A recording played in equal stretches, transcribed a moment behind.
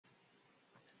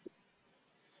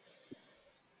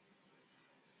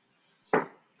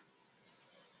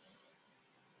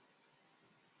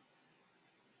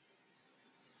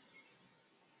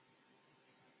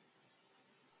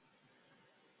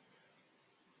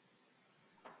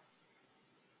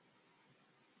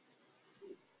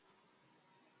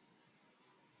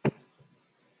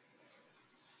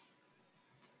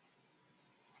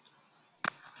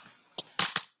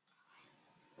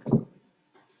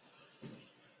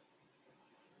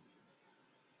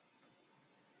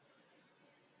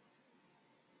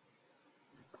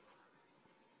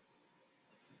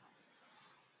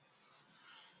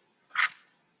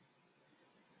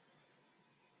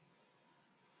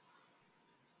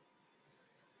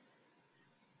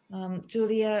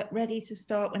Julia, ready to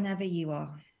start whenever you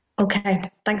are. Okay,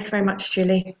 thanks very much,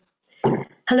 Julie.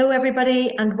 Hello,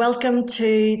 everybody, and welcome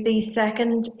to the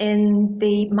second in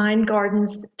the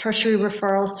Mindgardens Tertiary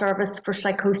Referral Service for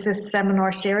Psychosis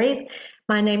seminar series.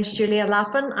 My name's Julia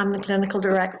Lappin. I'm the Clinical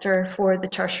Director for the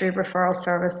Tertiary Referral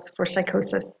Service for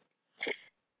Psychosis.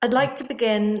 I'd like to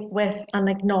begin with an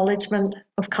acknowledgement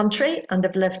of country and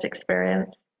of lived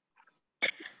experience.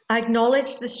 I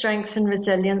acknowledge the strength and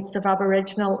resilience of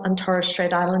Aboriginal and Torres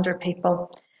Strait Islander people,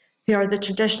 who are the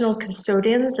traditional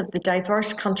custodians of the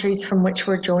diverse countries from which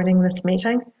we're joining this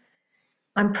meeting.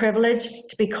 I'm privileged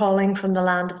to be calling from the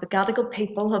land of the Gadigal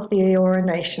people of the Eora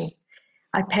Nation.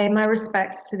 I pay my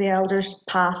respects to the elders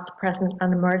past, present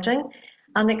and emerging,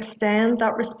 and extend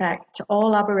that respect to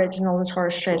all Aboriginal and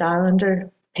Torres Strait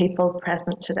Islander people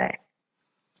present today.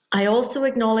 I also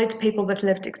acknowledge people with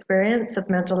lived experience of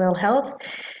mental ill health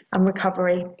and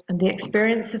recovery, and the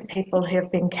experience of people who have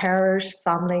been carers,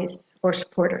 families, or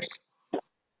supporters.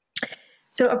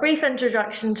 So a brief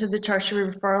introduction to the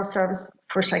Tertiary Referral Service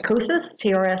for Psychosis,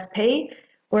 TRSP.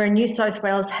 We're a New South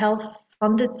Wales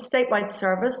health-funded statewide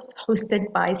service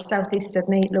hosted by South East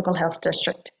Sydney Local Health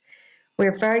District.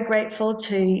 We're very grateful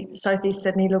to South East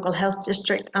Sydney Local Health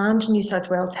District and New South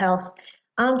Wales Health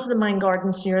and to the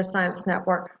Mindgardens Neuroscience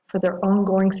Network for their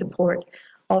ongoing support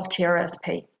of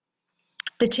TRSP.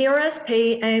 The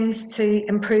TRSP aims to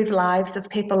improve lives of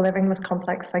people living with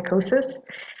complex psychosis.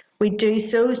 We do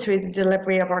so through the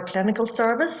delivery of our clinical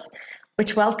service,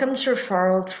 which welcomes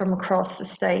referrals from across the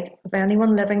state of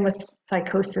anyone living with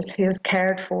psychosis who is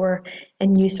cared for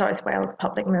in New South Wales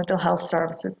Public Mental Health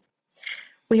Services.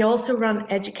 We also run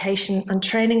education and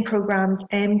training programs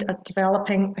aimed at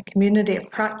developing a community of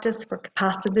practice for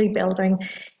capacity building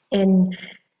in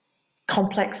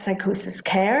complex psychosis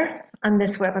care, and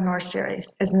this webinar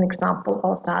series is an example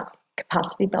of that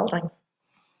capacity building.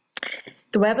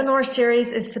 The webinar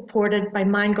series is supported by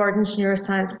Mindgardens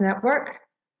Neuroscience Network.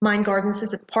 Mindgardens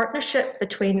is a partnership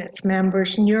between its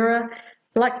members Neura,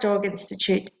 Black Dog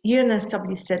Institute,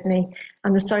 NSW Sydney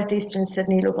and the South Eastern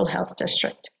Sydney Local Health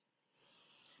District.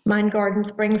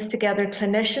 Mindgardens brings together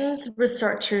clinicians,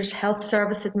 researchers, health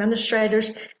service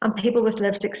administrators and people with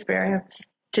lived experience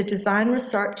to design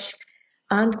research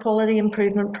and quality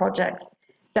improvement projects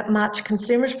that match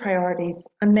consumers' priorities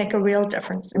and make a real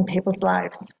difference in people's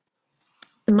lives.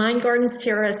 The Mindgardens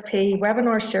TRSP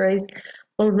webinar series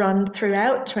will run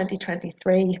throughout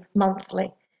 2023 monthly.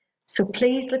 So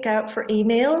please look out for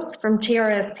emails from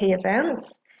TRSP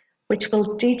events, which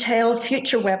will detail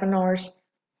future webinars,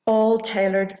 all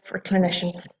tailored for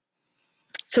clinicians.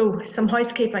 So some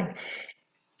housekeeping.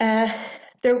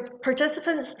 The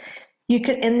participants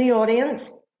in the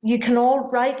audience, you can all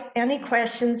write any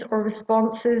questions or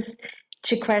responses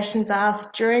to questions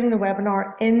asked during the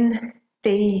webinar in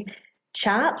the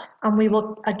chat, and we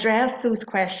will address those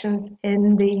questions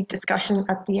in the discussion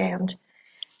at the end.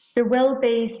 There will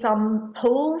be some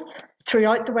polls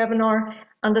throughout the webinar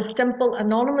and a simple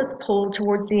anonymous poll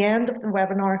towards the end of the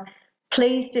webinar.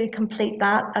 Please do complete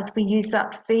that as we use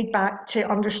that feedback to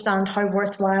understand how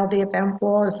worthwhile the event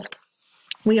was.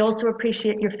 We also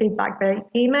appreciate your feedback by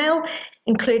email,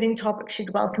 including topics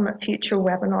you'd welcome at future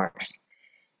webinars.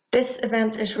 This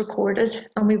event is recorded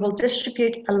and we will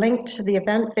distribute a link to the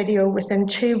event video within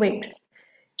 2 weeks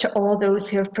to all those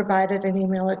who have provided an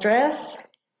email address.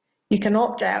 You can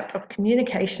opt out of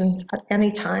communications at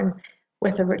any time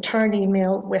with a return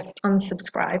email with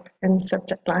unsubscribe in the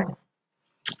subject line.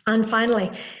 And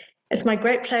finally, it's my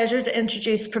great pleasure to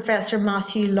introduce Professor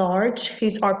Matthew Large,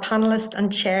 who's our panellist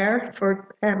and chair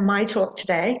for my talk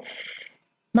today.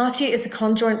 Matthew is a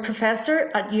conjoint professor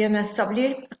at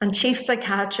UNSW and chief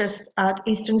psychiatrist at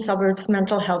Eastern Suburbs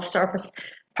Mental Health Service,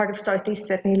 part of South East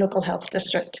Sydney Local Health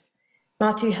District.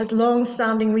 Matthew has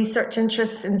long-standing research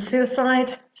interests in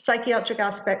suicide, psychiatric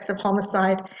aspects of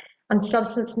homicide, and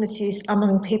substance misuse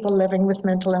among people living with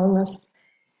mental illness.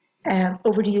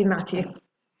 Over to you, Matthew.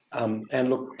 And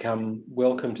look,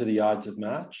 welcome to the Ides of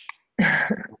March,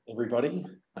 everybody.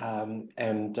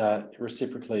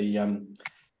 Reciprocally,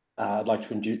 I'd like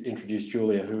to introduce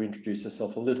Julia, who introduced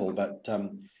herself a little, but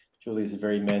Julia is a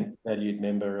very valued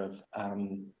member of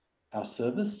our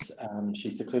service.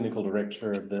 She's the clinical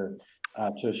director of the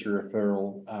Tertiary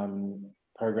Referral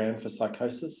Program for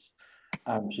Psychosis.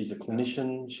 She's a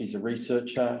clinician, she's a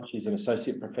researcher, she's an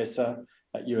associate professor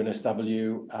at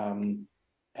UNSW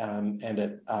and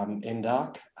at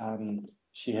NDARC.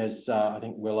 She has, I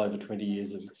think, well over 20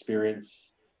 years of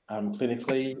experience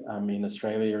clinically in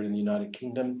Australia and in the United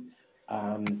Kingdom,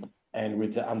 and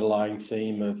with the underlying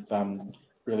theme of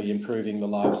really improving the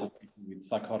lives of people with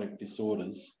psychotic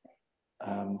disorders.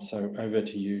 So over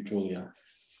to you, Julia.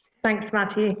 Thanks,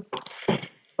 Matthew.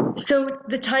 So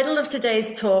the title of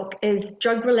today's talk is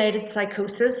Drug-related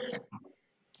Psychosis,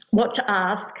 What to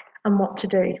Ask and What to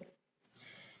Do.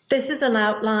 This is an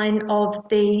outline of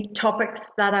the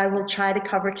topics that I will try to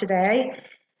cover today.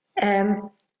 And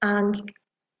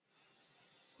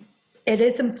it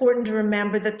is important to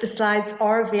remember that the slides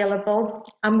are available.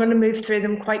 I'm going to move through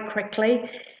them quite quickly.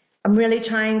 I'm really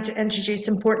trying to introduce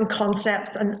important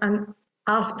concepts and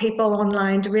ask people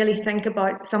online to really think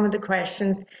about some of the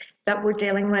questions that we're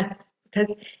dealing with. Because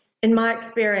in my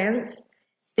experience,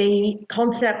 the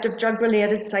concept of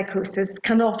drug-related psychosis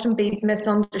can often be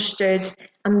misunderstood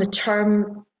and the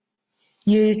term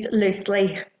used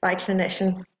loosely by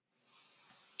clinicians.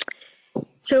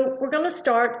 So we're going to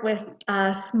start with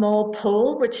a small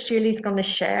poll, which Julie's going to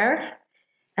share.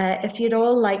 If you'd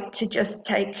all like to just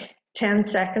take 10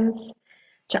 seconds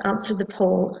to answer the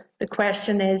poll. The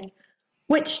question is,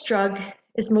 which drug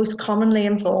is most commonly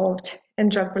involved in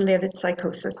drug-related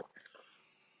psychosis?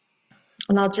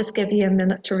 And I'll just give you a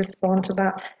minute to respond to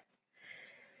that.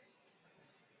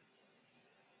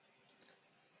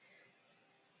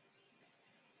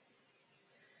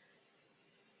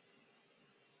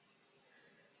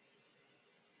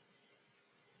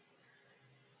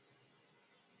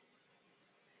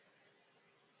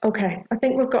 Okay, I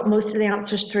think we've got most of the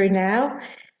answers through now.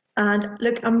 And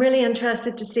look, I'm really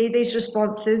interested to see these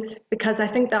responses because I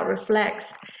think that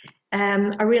reflects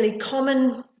a really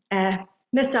common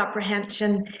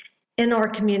misapprehension in our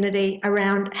community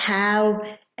around how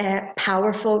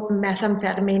powerful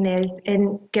methamphetamine is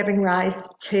in giving rise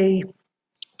to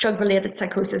drug-related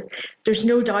psychosis. There's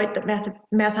no doubt that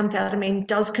methamphetamine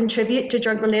does contribute to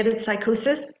drug-related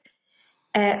psychosis,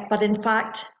 but in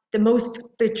fact,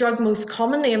 the drug most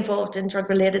commonly involved in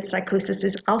drug-related psychosis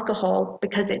is alcohol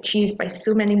because it's used by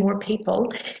so many more people,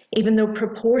 even though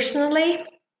proportionally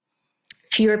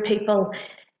fewer people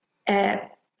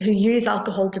who use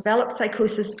alcohol develop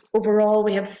psychosis. Overall,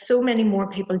 we have so many more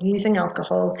people using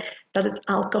alcohol that it's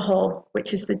alcohol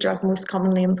which is the drug most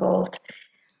commonly involved.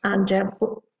 And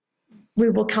we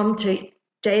will come to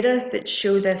data that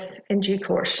show this in due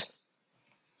course.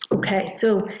 Okay,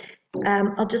 so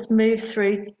I'll just move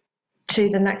through to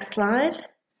the next slide.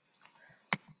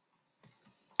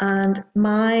 And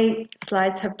my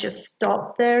slides have just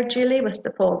stopped there, Julie, with the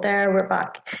poll. There, we're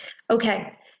back.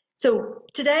 Okay, so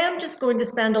today I'm just going to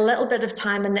spend a little bit of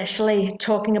time initially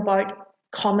talking about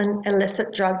common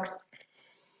illicit drugs.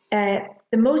 The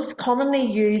most commonly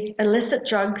used illicit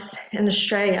drugs in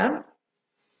Australia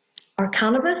are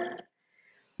cannabis,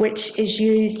 which is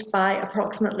used by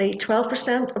approximately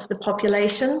 12% of the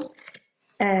population.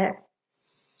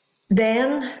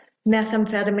 Then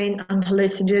methamphetamine and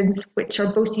hallucinogens, which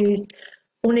are both used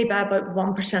only by about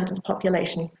 1% of the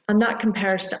population. And that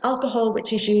compares to alcohol,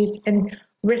 which is used in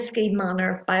risky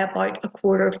manner by about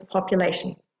 1/4 of the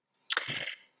population.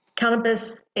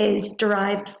 Cannabis is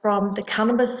derived from the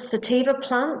cannabis sativa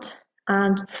plant,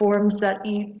 and forms that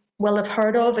you will have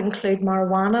heard of include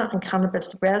marijuana and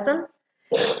cannabis resin.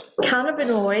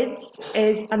 Cannabinoids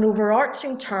is an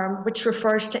overarching term which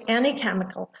refers to any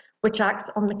chemical which acts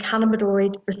on the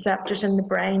cannabinoid receptors in the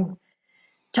brain.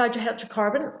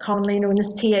 Tetrahydrocarbon, commonly known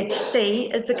as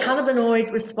THC, is the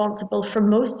cannabinoid responsible for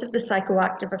most of the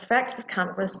psychoactive effects of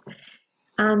cannabis.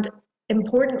 And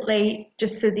importantly,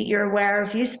 just so that you're aware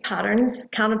of use patterns,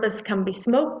 cannabis can be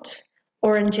smoked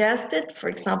or ingested, for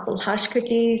example, hash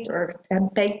cookies or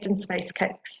baked and spice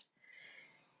cakes.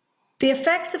 The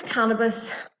effects of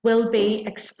cannabis will be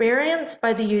experienced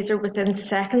by the user within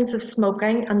seconds of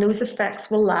smoking, and those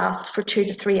effects will last for 2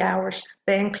 to 3 hours.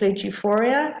 They include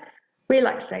euphoria,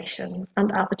 relaxation,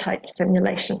 and appetite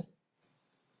stimulation.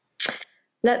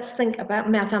 Let's think about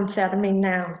methamphetamine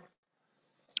now.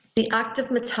 The active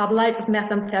metabolite of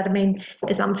methamphetamine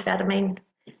is amphetamine.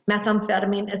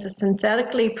 Methamphetamine is a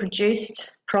synthetically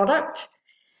produced product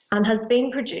and has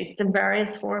been produced in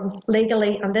various forms,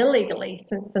 legally and illegally,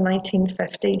 since the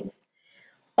 1950s.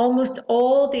 Almost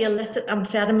all the illicit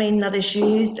amphetamine that is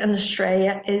used in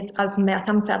Australia is as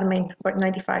methamphetamine, about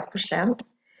 95%.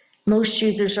 Most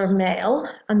users are male,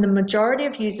 and the majority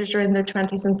of users are in their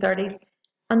 20s and 30s,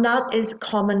 and that is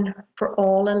common for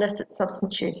all illicit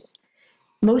substance use.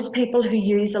 Most people who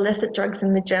use illicit drugs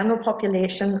in the general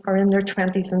population are in their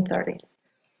 20s and 30s.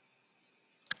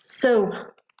 So,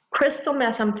 crystal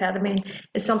methamphetamine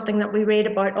is something that we read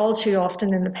about all too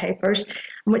often in the papers,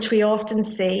 and which we often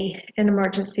see in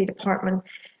emergency department.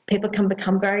 People can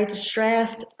become very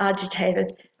distressed,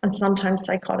 agitated, and sometimes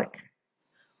psychotic.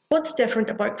 What's different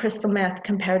about crystal meth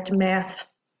compared to meth?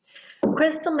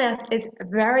 Crystal meth is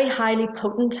very highly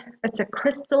potent. It's a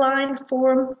crystalline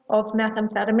form of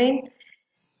methamphetamine.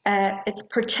 It's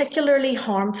particularly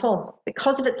harmful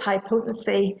because of its high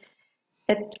potency.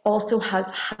 It also has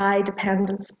high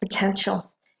dependence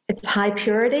potential. It's high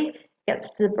purity,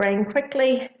 gets to the brain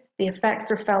quickly, the effects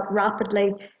are felt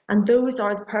rapidly, and those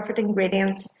are the perfect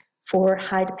ingredients for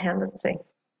high dependency.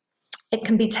 It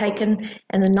can be taken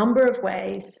in a number of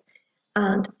ways,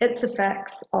 and its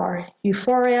effects are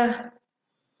euphoria,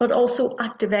 but also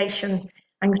activation,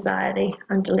 anxiety,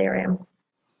 and delirium.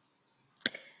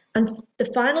 And the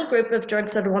final group of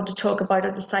drugs that I want to talk about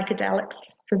are the psychedelics.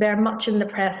 So they're much in the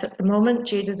press at the moment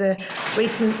due to the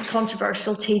recent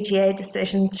controversial TGA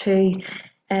decision to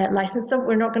license them.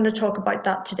 We're not going to talk about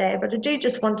that today, but I do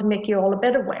just want to make you all a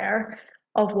bit aware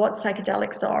of what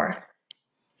psychedelics are.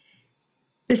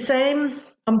 The same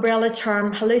umbrella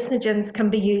term, hallucinogens, can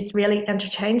be used really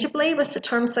interchangeably with the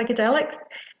term psychedelics.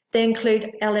 They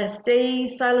include LSD,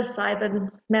 psilocybin,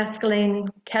 mescaline,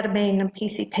 ketamine, and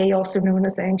PCP, also known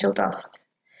as angel dust.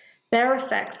 Their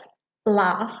effects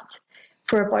last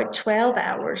for about 12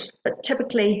 hours, but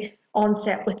typically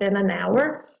onset within an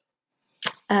hour.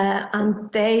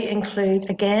 And they include,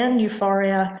 again,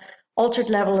 euphoria, altered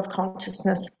level of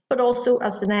consciousness, but also,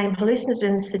 as the name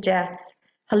hallucinogen suggests,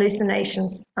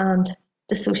 hallucinations and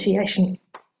dissociation.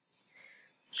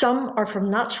 Some are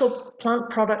from natural plant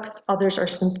products, others are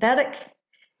synthetic.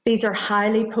 These are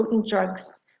highly potent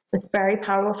drugs with very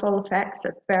powerful effects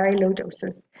at very low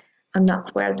doses, and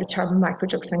that's where the term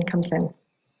microdosing comes in.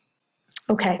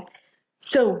 Okay,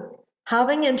 so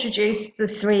having introduced the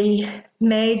three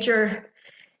major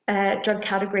drug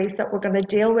categories that we're going to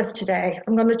deal with today,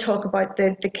 I'm going to talk about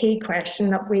the key question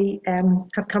that we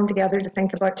have come together to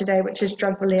think about today, which is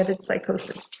drug-related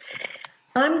psychosis.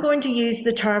 I'm going to use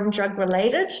the term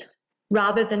drug-related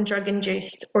rather than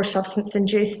drug-induced or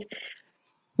substance-induced.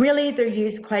 Really, they're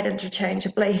used quite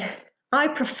interchangeably. I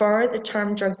prefer the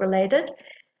term drug-related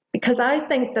because I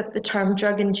think that the term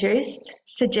drug-induced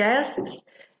suggests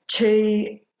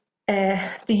to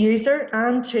the user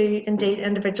and to indeed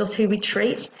individuals who we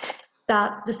treat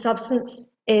that the substance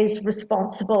is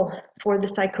responsible for the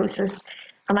psychosis.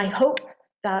 And I hope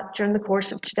that during the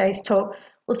course of today's talk,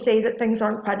 we'll see that things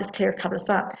aren't quite as clear-cut as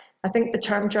that. I think the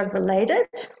term drug-related,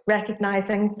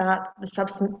 recognizing that the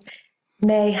substance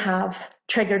may have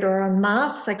triggered or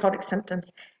unmasked psychotic symptoms,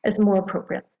 is more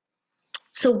appropriate.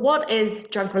 So what is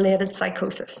drug-related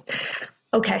psychosis?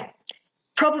 Okay,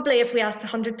 probably if we asked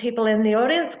 100 people in the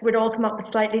audience, we'd all come up with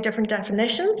slightly different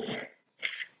definitions.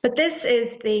 But this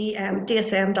is the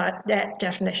DSM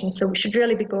definition, so we should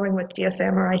really be going with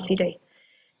DSM or ICD.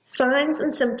 Signs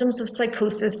and symptoms of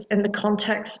psychosis in the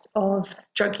context of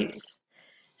drug use.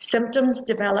 Symptoms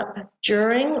develop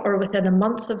during or within a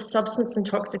month of substance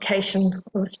intoxication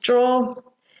or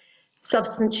withdrawal.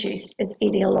 Substance use is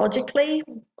etiologically,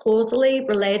 causally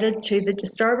related to the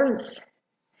disturbance,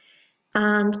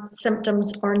 and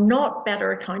symptoms are not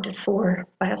better accounted for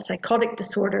by a psychotic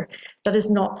disorder that is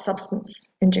not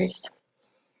substance-induced.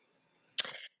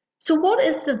 So what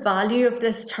is the value of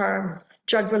this term,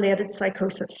 drug-related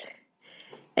psychosis?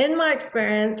 In my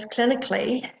experience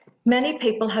clinically, many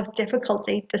people have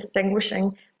difficulty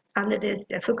distinguishing, and it is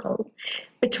difficult,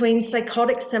 between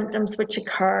psychotic symptoms which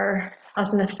occur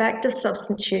as an effect of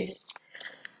substance use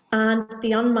and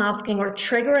the unmasking or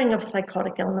triggering of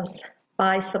psychotic illness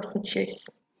by substance use.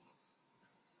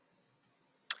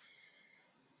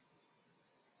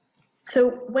 So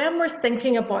when we're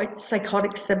thinking about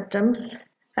psychotic symptoms,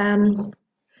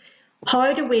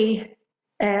 how do we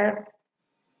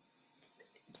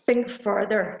think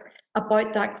further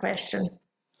about that question?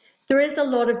 There is a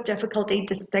lot of difficulty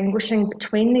distinguishing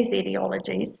between these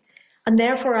etiologies, and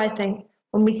therefore I think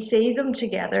when we see them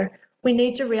together, we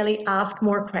need to really ask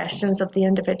more questions of the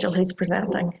individual who's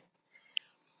presenting.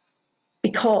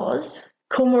 Because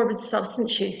comorbid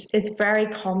substance use is very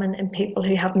common in people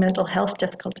who have mental health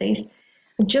difficulties.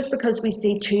 And just because we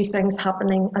see two things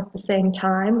happening at the same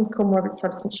time, comorbid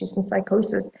substance use and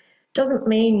psychosis, doesn't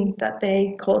mean that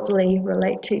they causally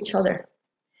relate to each other.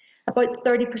 About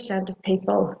 30% of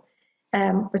people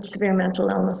with severe mental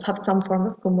illness have some form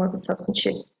of comorbid substance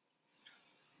use.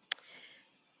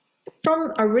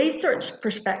 From a research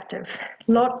perspective,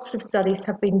 lots of studies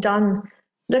have been done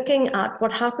looking at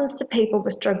what happens to people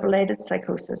with drug-related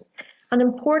psychosis. And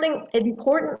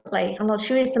importantly, and I'll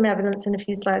show you some evidence in a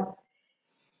few slides,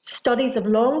 studies of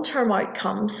long-term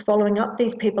outcomes following up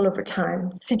these people over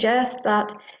time suggest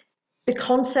that the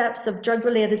concepts of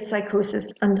drug-related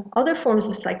psychosis and other forms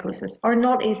of psychosis are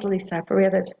not easily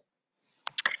separated.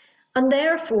 And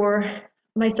therefore,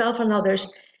 myself and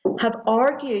others have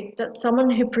argued that someone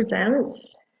who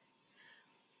presents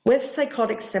with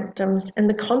psychotic symptoms in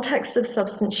the context of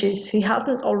substance use who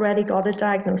hasn't already got a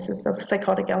diagnosis of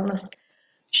psychotic illness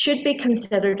should be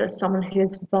considered as someone who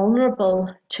is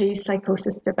vulnerable to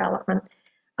psychosis development.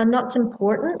 And that's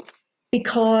important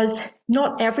because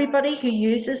not everybody who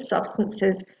uses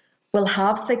substances will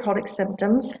have psychotic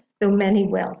symptoms, though many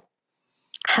will.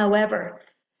 However,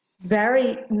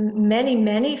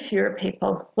 many fewer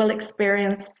people will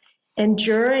experience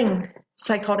enduring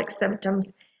psychotic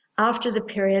symptoms after the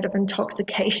period of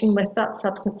intoxication with that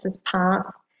substance is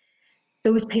past.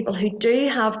 Those people who do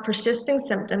have persisting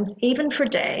symptoms, even for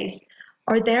days,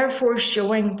 are therefore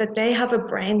showing that they have a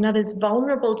brain that is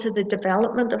vulnerable to the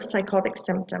development of psychotic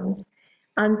symptoms,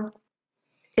 and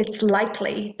it's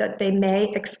likely that they may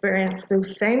experience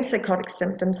those same psychotic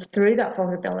symptoms through that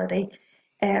vulnerability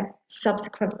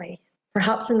subsequently,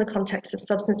 perhaps in the context of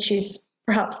substance use,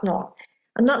 perhaps not.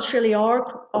 And that's really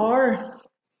our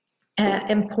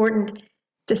important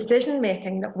decision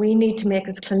making that we need to make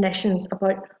as clinicians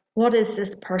about what is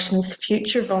this person's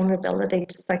future vulnerability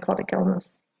to psychotic illness.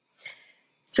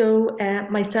 So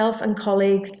myself and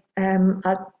colleagues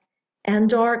at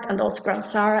NDARC and also Grant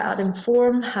Sarah at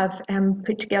Inform have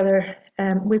put together,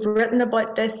 we've written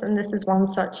about this, and this is one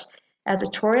such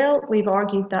editorial. We've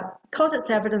argued that because it's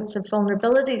evidence of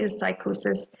vulnerability to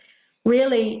psychosis,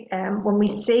 really when we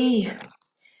see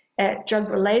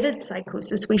drug-related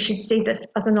psychosis, we should see this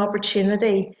as an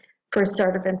opportunity for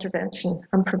assertive intervention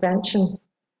and prevention.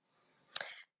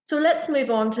 So let's move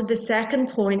on to the second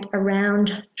point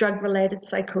around drug-related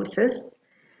psychosis.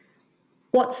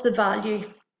 What's the value?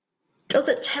 Does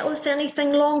it tell us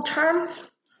anything long-term?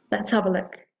 Let's have a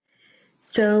look.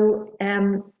 So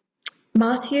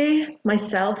Matthew,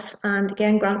 myself, and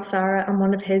again Grant Sarah and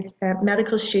one of his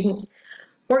medical students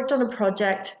worked on a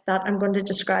project that I'm going to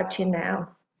describe to you now.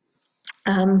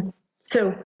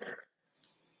 So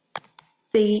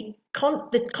the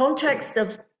context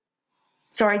of,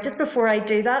 sorry, just before I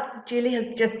do that, Julie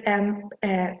has just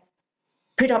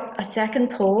put up a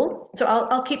second poll. So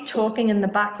I'll keep talking in the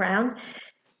background.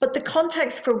 But the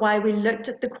context for why we looked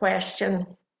at the question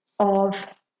of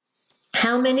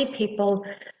how many people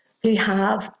who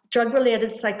have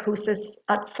drug-related psychosis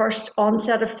at first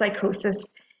onset of psychosis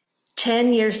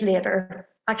 10 years later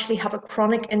actually have a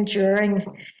chronic enduring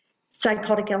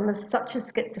psychotic illness such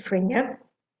as schizophrenia.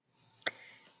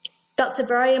 That's a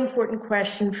very important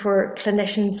question for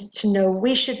clinicians to know.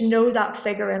 We should know that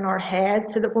figure in our head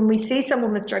so that when we see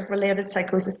someone with drug-related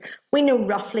psychosis, we know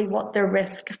roughly what their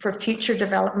risk for future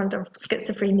development of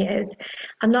schizophrenia is.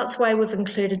 And that's why we've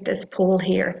included this poll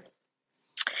here.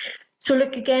 So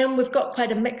look, again, we've got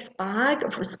quite a mixed bag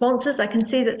of responses. I can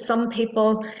see that some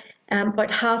people, about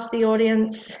half the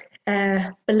audience,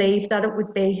 believe that it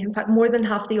would be, in fact, more than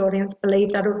half the audience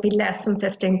believe that it would be less than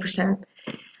 15%.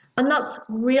 And that's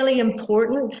really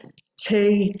important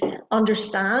to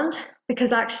understand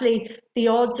because actually the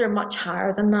odds are much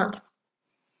higher than that.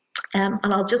 And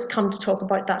I'll just come to talk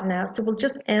about that now. So we'll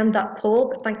just end that poll,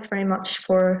 but thanks very much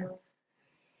for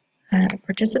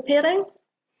participating.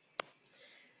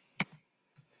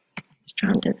 Just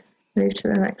trying to move to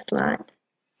the next slide.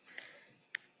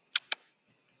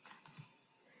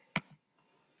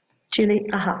 Julie,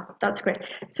 that's great.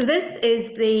 So this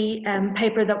is the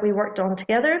paper that we worked on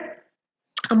together.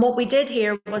 And what we did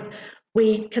here was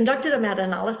we conducted a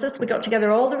meta-analysis. We got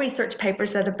together all the research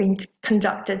papers that have been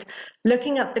conducted,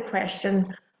 looking at the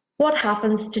question, what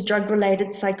happens to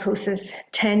drug-related psychosis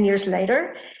 10 years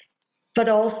later? But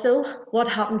also, what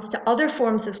happens to other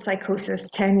forms of psychosis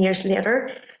 10 years later?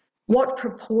 What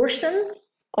proportion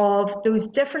of those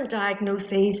different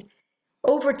diagnoses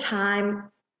over time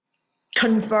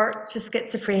convert to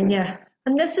schizophrenia?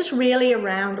 And this is really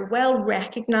around a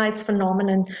well-recognized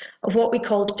phenomenon of what we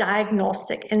call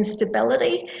diagnostic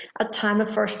instability at time of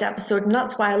first episode. And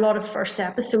that's why a lot of first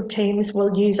episode teams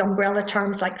will use umbrella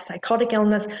terms like psychotic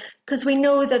illness, because we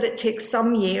know that it takes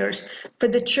some years for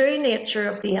the true nature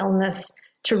of the illness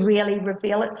to really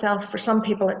reveal itself. For some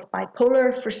people it's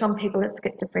bipolar, for some people it's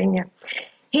schizophrenia.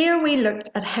 Here we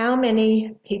looked at how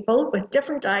many people with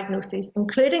different diagnoses,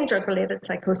 including drug-related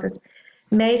psychosis,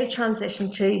 made a transition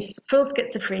to full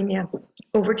schizophrenia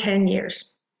over 10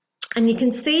 years. And you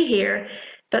can see here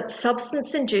that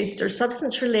substance-induced or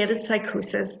substance-related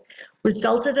psychosis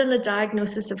resulted in a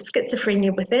diagnosis of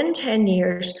schizophrenia within 10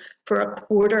 years for a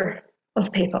quarter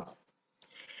of people.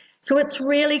 So it's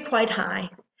really quite high.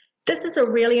 This is a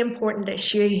really important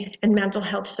issue in mental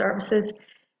health services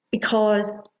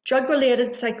because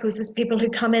drug-related psychosis, people who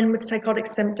come in with psychotic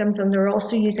symptoms and they're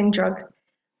also using drugs,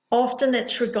 often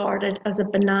it's regarded as a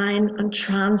benign and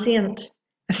transient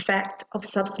effect of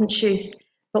substance use,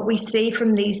 but we see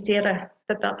from these data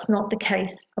that that's not the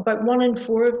case. About 1 in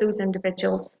 4 of those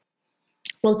individuals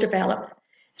will develop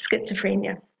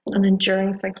schizophrenia, an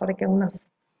enduring psychotic illness.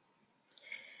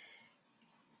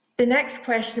 The next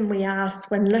question we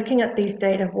asked when looking at these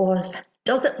data was,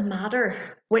 does it matter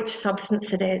which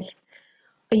substance it is?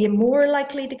 Are you more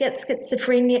likely to get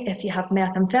schizophrenia if you have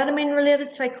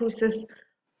methamphetamine-related psychosis,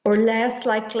 or less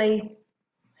likely?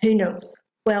 Who knows?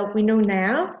 Well, we know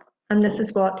now, and this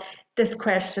is what this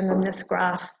question and this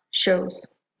graph shows.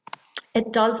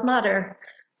 It does matter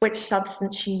which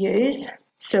substance you use.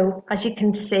 So as you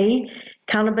can see,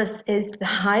 cannabis is the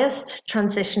highest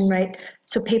transition rate.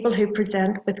 So people who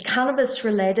present with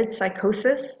cannabis-related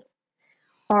psychosis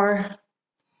are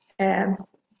the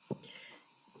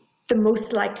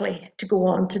most likely to go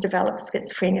on to develop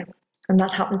schizophrenia. And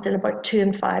that happens in about 2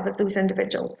 in 5 of those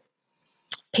individuals.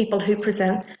 People who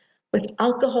present with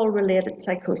alcohol-related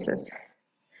psychosis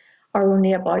are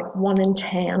only about 1 in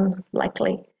 10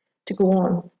 likely to go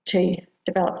on to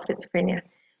develop schizophrenia.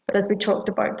 But as we talked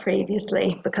about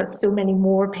previously, because so many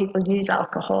more people use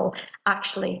alcohol,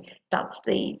 actually that's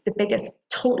the biggest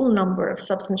total number of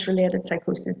substance-related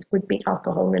psychosis would be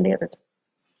alcohol-related.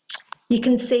 You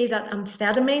can see that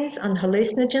amphetamines and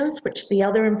hallucinogens, which the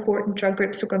other important drug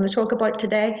groups we're going to talk about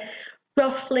today,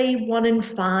 roughly 1 in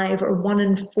 5 or 1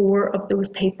 in 4 of those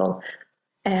people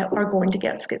are going to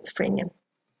get schizophrenia.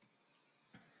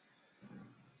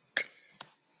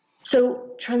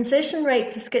 So transition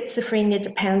rate to schizophrenia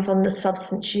depends on the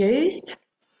substance used.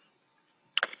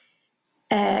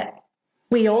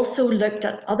 We also looked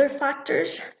at other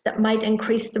factors that might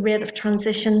increase the rate of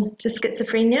transition to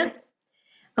schizophrenia.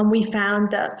 And we found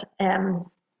that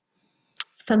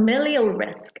familial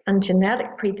risk and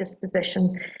genetic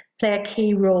predisposition play a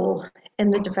key role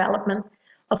in the development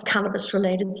of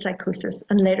cannabis-related psychosis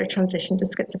and later transition to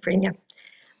schizophrenia.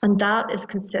 And that is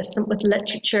consistent with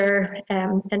literature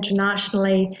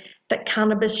internationally that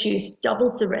cannabis use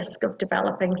doubles the risk of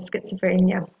developing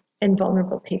schizophrenia in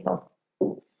vulnerable people.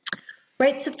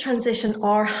 Rates of transition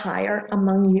are higher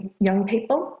among young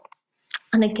people.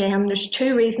 And again, there's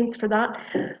 2 reasons for that.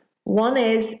 One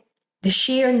is the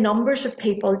sheer numbers of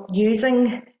people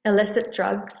using illicit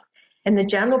drugs in the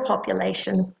general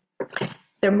population.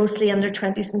 They're mostly in their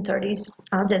 20s and 30s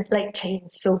and in late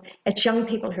teens. So it's young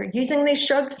people who are using these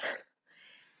drugs.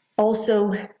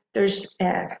 Also, there's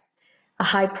a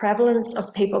high prevalence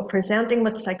of people presenting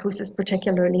with psychosis,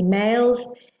 particularly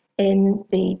males, in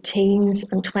the teens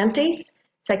and 20s.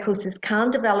 Psychosis can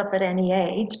develop at any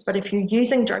age, but if you're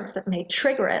using drugs that may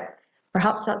trigger it,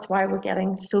 perhaps that's why we're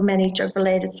getting so many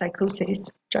drug-related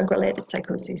psychoses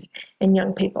in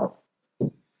young people.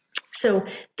 So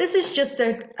this is just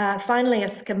finally a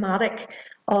schematic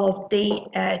of the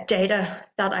data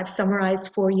that I've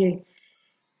summarized for you.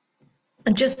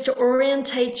 And just to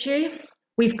orientate you,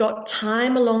 we've got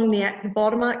time along the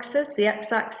bottom axis, the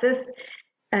x-axis.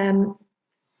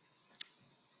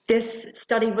 This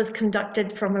study was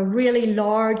conducted from a really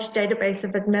large database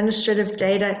of administrative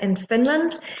data in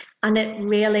Finland, and it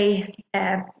really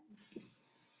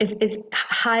is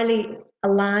highly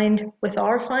aligned with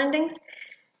our findings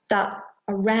that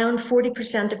around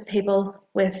 40% of people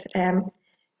with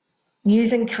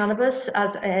using cannabis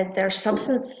as their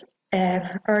substance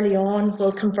early on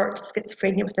will convert to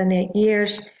schizophrenia within 8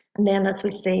 years. And then as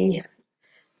we see,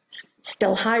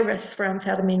 still high risk for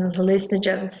amphetamine and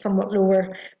hallucinogens, somewhat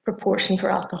lower proportion for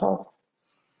alcohol.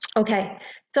 Okay,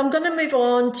 so I'm going to move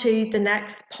on to the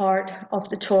next part of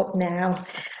the talk now.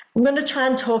 I'm going to try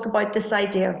and talk about this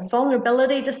idea of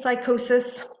vulnerability to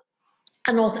psychosis,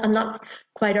 and that's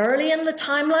quite early in the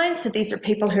timeline. So these are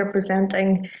people who are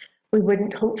presenting. We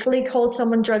wouldn't hopefully call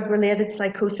someone drug-related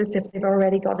psychosis if they've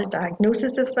already got a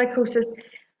diagnosis of psychosis.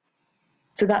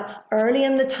 So that's early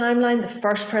in the timeline, the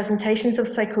first presentations of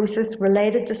psychosis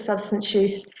related to substance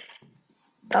use.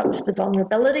 That's the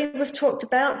vulnerability we've talked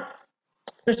about.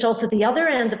 There's also the other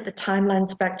end of the timeline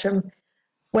spectrum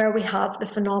where we have the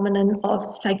phenomenon of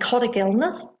psychotic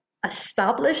illness,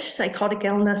 established psychotic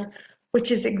illness,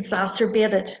 which is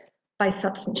exacerbated by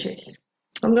substance use.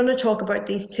 I'm going to talk about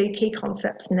these 2 key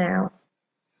concepts now.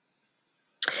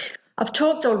 I've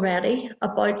talked already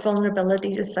about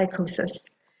vulnerability to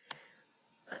psychosis.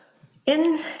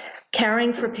 In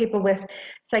caring for people with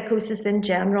psychosis in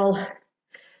general,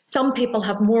 some people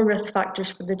have more risk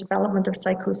factors for the development of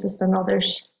psychosis than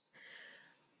others.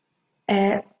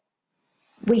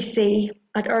 We see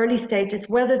at early stages,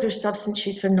 whether there's substance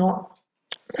use or not,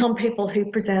 some people who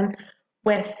present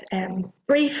with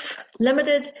brief,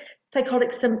 limited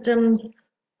psychotic symptoms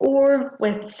or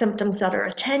with symptoms that are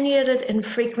attenuated in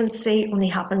frequency, only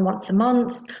happen once a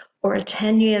month, or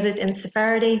attenuated in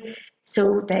severity,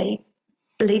 so they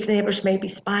believe neighbours may be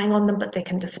spying on them, but they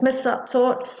can dismiss that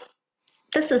thought.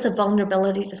 This is a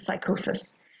vulnerability to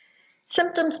psychosis.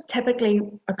 Symptoms typically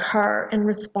occur in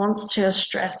response to a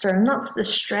stressor, and that's the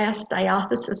stress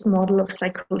diathesis model of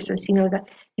psychosis. You know that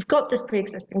you've got this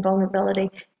pre-existing vulnerability,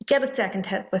 you get a second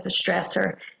hit with a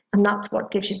stressor, and that's what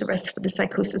gives you the risk for the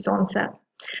psychosis onset.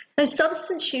 Now,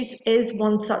 substance use is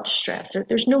one such stressor,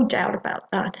 there's no doubt about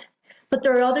that. But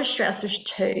there are other stressors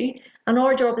too, and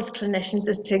our job as clinicians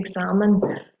is to examine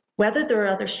whether there are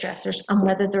other stressors and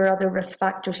whether there are other risk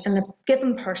factors in a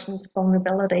given person's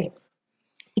vulnerability.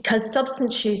 Because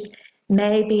substance use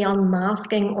may be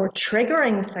unmasking or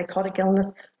triggering psychotic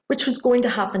illness, which was going to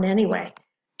happen anyway,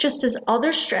 just as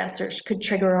other stressors could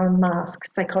trigger or unmask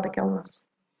psychotic illness.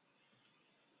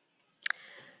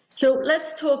 So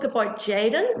let's talk about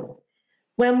Jayden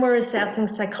when we're assessing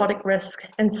psychotic risk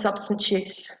in substance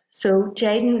use. So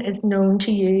Jayden is known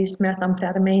to use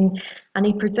methamphetamine, and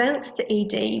he presents to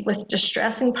ED with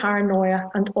distressing paranoia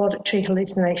and auditory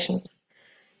hallucinations.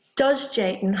 Does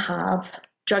Jayden have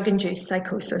drug-induced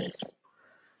psychosis?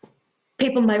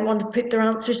 People might want to put their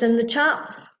answers in the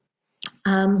chat.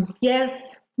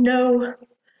 Yes, no,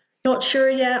 not sure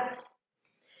yet.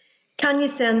 Can you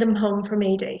send him home from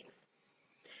ED?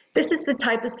 This is the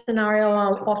type of scenario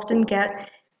I'll often get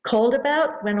called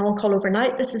about when on call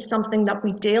overnight. This is something that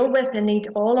we deal with and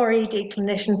all our ED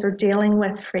clinicians are dealing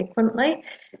with frequently,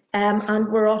 and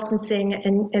we're often seeing it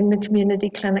in the community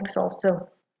clinics also.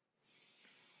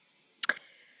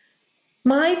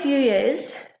 My view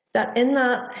is that in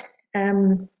that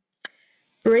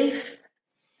brief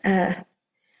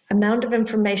amount of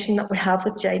information that we have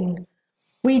with Jayden,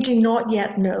 we do not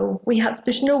yet know.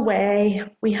 There's no way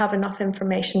we have enough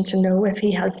information to know if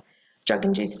he has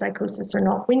drug-induced psychosis or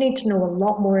not. We need to know a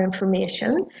lot more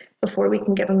information before we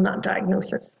can give him that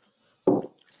diagnosis.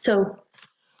 So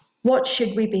what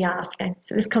should we be asking?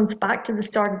 So this comes back to the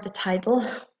start of the title,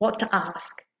 what to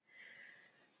ask.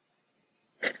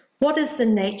 What is the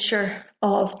nature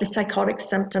of the psychotic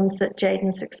symptoms that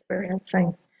Jayden's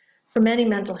experiencing? For many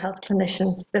mental health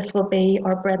clinicians, this will be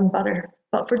our bread and butter.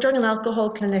 But for drug and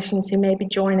alcohol clinicians who may be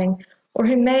joining or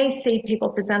who may see people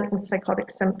presenting with psychotic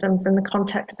symptoms in the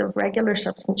context of regular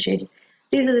substance use,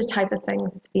 these are the type of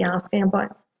things to be asking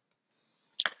about.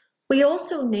 We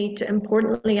also need to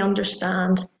importantly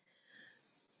understand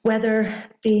whether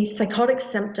the psychotic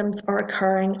symptoms are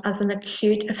occurring as an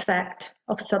acute effect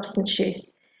of substance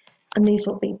use. And these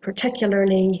will be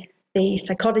particularly the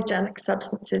psychotogenic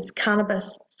substances,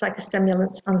 cannabis,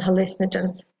 psychostimulants, and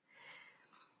hallucinogens.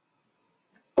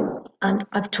 And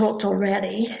I've talked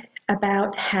already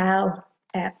about how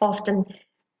often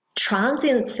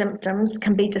transient symptoms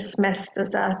can be dismissed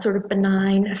as a sort of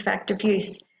benign effect of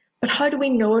use. But how do we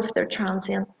know if they're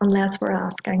transient unless we're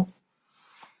asking?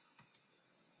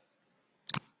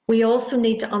 We also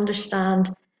need to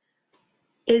understand,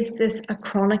 is this a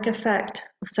chronic effect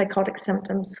of psychotic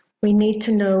symptoms? We need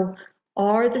to know,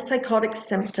 are the psychotic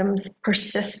symptoms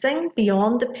persisting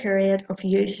beyond the period of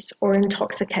use or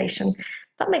intoxication?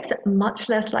 That makes it much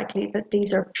less likely that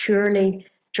these are purely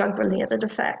drug-related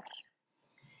effects.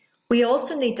 We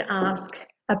also need to ask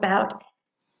about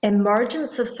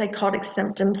emergence of psychotic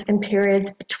symptoms in periods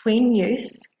between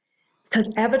use,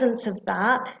 because evidence of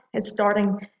that is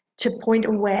starting to point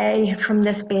away from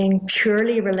this being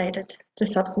purely related to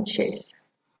substance use.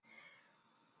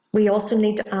 We also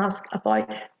need to ask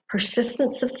about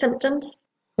persistence of symptoms,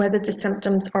 whether the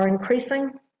symptoms are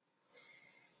increasing.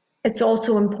 It's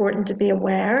also important to be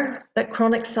aware that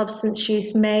chronic substance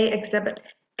use may exhibit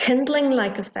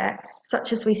kindling-like effects,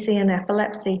 such as we see in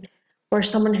epilepsy, where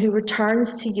someone who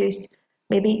returns to use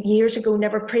maybe years ago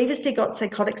never previously got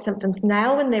psychotic symptoms.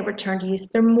 Now when they return to use,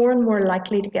 they're more and more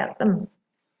likely to get them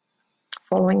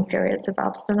following periods of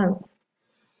abstinence.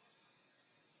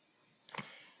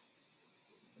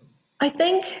 I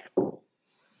think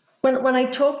when I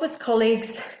talk with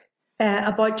colleagues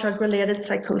about drug-related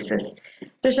psychosis,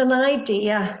 there's an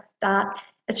idea that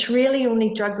it's really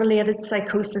only drug-related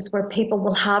psychosis where people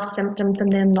will have symptoms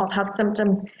and then not have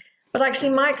symptoms. But actually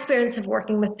my experience of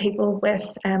working with people with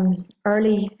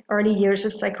early years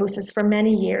of psychosis for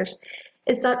many years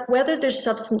is that whether there's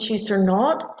substance use or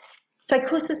not,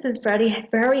 psychosis is very,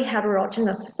 very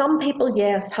heterogeneous. Some people,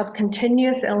 yes, have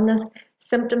continuous illness,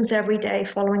 symptoms every day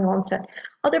following onset.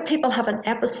 Other people have an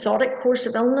episodic course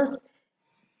of illness.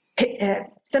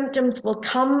 Symptoms will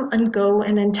come and go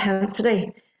in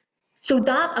intensity. So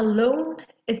that alone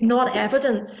is not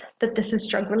evidence that this is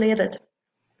drug-related.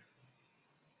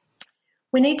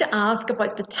 We need to ask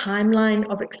about the timeline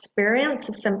of experience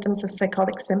of symptoms of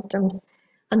psychotic symptoms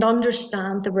and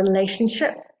understand the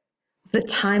relationship, the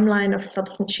timeline of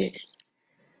substance use.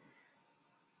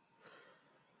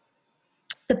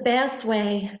 The best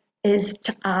way is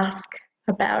to ask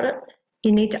about it.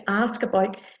 You need to ask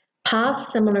about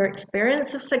past similar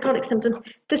experience of psychotic symptoms.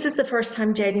 This is the first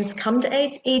time Jayden's come to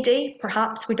ED,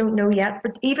 perhaps, we don't know yet,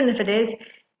 but even if it is,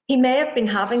 he may have been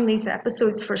having these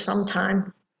episodes for some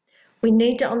time. We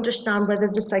need to understand whether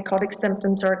the psychotic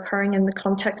symptoms are occurring in the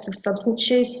context of substance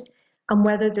use and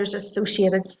whether there's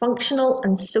associated functional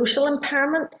and social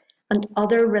impairment and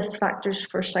other risk factors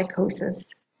for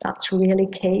psychosis. That's really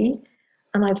key,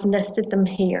 and I've listed them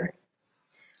here.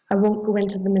 I won't go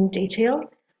into them in detail,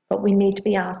 but we need to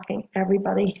be asking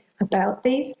everybody about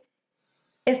these.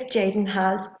 If Jayden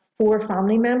has 4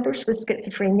 family members with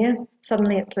schizophrenia,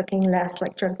 suddenly it's looking less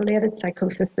like drug-related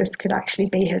psychosis. This could actually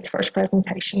be his first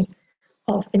presentation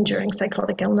of enduring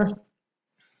psychotic illness.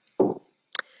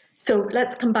 So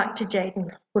let's come back to Jayden.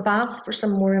 We've asked for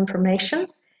some more information.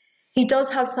 He does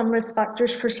have some risk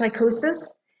factors for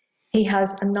psychosis. He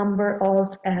has a number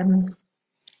of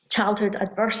childhood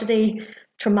adversity,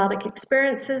 traumatic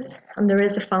experiences, and there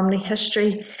is a family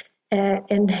history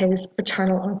in his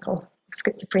paternal uncle of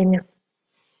schizophrenia.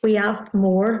 We asked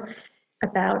more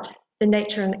about the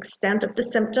nature and extent of the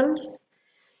symptoms.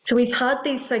 So he's had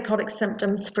these psychotic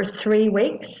symptoms for 3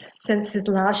 weeks since his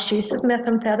last use of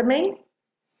methamphetamine.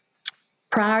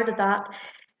 Prior to that,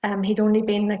 he'd only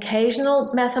been an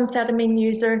occasional methamphetamine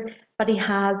user, but he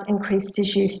has increased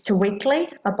his use to weekly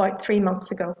about 3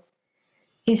 months ago.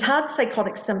 He's had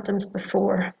psychotic symptoms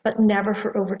before, but never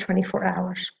for over 24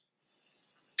 hours.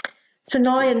 So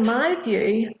now, in my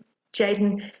view,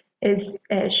 Jayden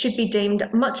should be deemed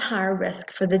at much higher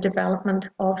risk for the development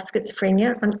of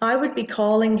schizophrenia, and I would be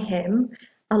calling him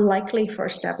a likely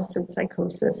first episode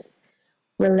psychosis.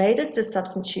 Related to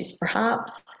substance use,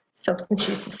 perhaps. Substance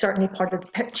use is certainly part of the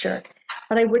picture,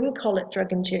 but I wouldn't call it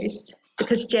drug-induced,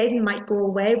 because Jayden might go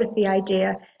away with the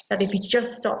idea that if he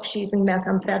just stops using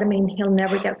methamphetamine, he'll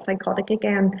never get psychotic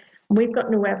again. And we've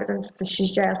got no evidence to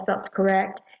suggest that's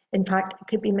correct. In fact, it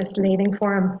could be misleading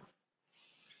for him.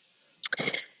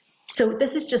 So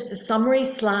this is just a summary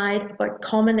slide about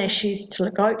common issues to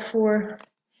look out for,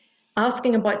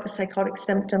 asking about the psychotic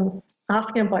symptoms,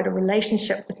 asking about a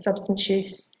relationship with substance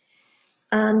use,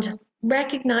 and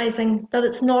recognizing that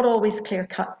it's not always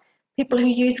clear-cut. People who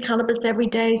use cannabis every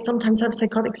day sometimes have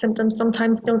psychotic symptoms,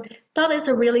 sometimes don't. That is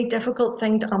a really difficult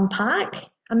thing to unpack,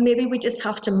 and maybe we just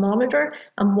have to monitor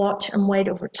and watch and wait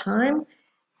over time.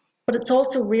 But it's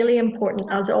also really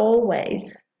important, as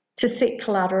always, to seek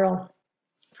collateral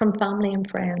from family and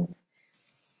friends.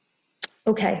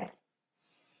 Okay,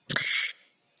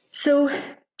 so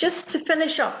just to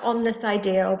finish up on this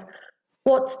idea of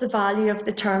what's the value of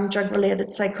the term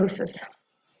drug-related psychosis?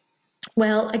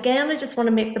 Well, again, I just want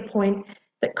to make the point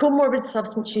that comorbid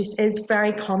substance use is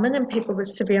very common in people with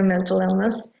severe mental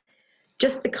illness.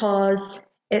 Just because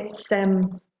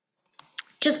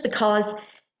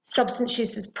substance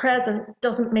use is present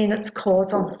doesn't mean it's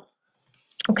causal.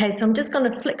 Okay, so I'm just going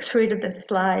to flick through to this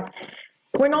slide.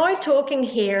 We're now talking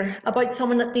here about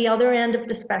someone at the other end of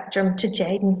the spectrum to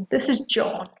Jayden. This is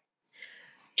John.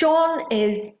 John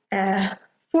is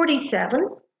 47.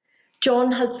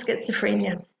 John has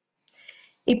schizophrenia.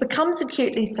 He becomes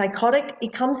acutely psychotic. He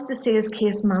comes to see his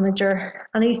case manager,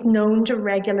 and he's known to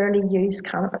regularly use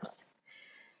cannabis.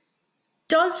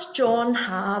 Does John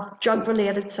have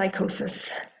drug-related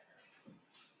psychosis?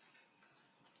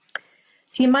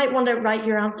 So you might want to write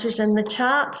your answers in the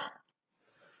chat,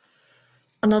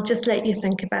 and I'll just let you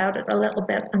think about it a little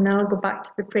bit, and then I'll go back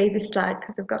to the previous slide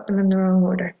because I've got them in the wrong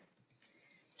order.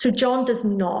 So John does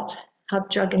not have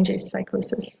drug-induced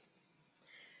psychosis.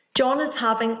 John is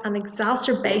having an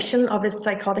exacerbation of his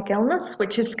psychotic illness,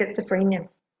 which is schizophrenia.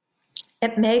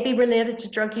 It may be related to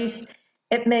drug use,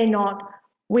 it may not.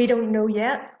 We don't know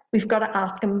yet. We've got to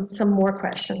ask him some more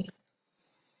questions.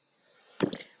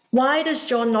 Why does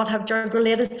John not have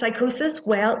drug-related psychosis?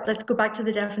 Well, let's go back to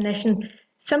the definition.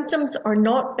 Symptoms are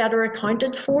not better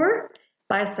accounted for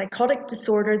by a psychotic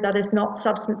disorder that is not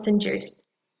substance-induced.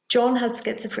 John has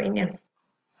schizophrenia.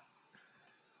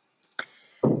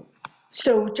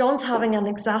 So John's having an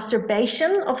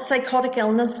exacerbation of psychotic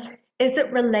illness. Is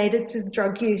it related to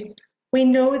drug use? We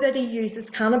know that he uses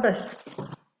cannabis.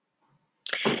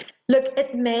 Look,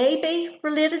 it may be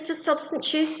related to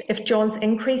substance use if John's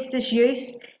increased his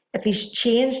use, if he's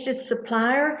changed his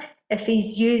supplier, if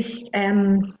he's used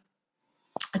a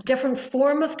different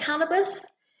form of cannabis,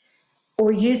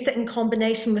 or used it in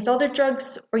combination with other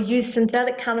drugs, or used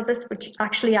synthetic cannabis, which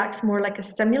actually acts more like a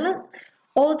stimulant,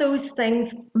 All those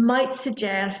things might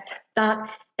suggest that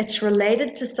it's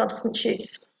related to substance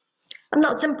use. And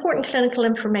that's important clinical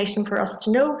information for us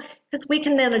to know, because we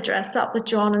can then address that with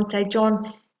John and say,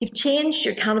 John, you've changed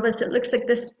your cannabis. It looks like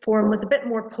this form was a bit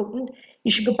more potent.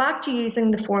 You should go back to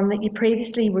using the form that you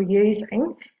previously were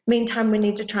using. Meantime, we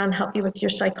need to try and help you with your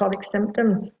psychotic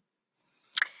symptoms.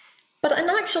 But in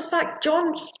actual fact,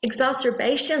 John's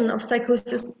exacerbation of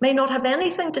psychosis may not have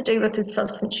anything to do with his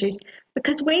substance use,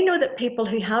 because we know that people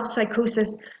who have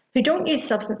psychosis who don't use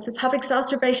substances have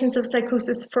exacerbations of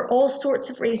psychosis for all sorts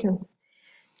of reasons.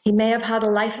 He may have had a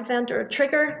life event or a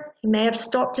trigger. He may have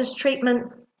stopped his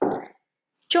treatment.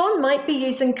 John might be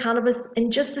using cannabis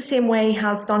in just the same way he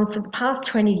has done for the past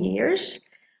 20 years.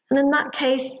 And in that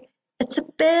case,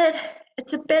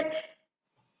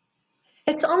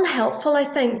 it's unhelpful, I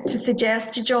think, to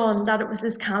suggest to John that it was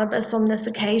his cannabis on this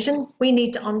occasion. We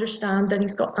need to understand that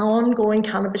he's got ongoing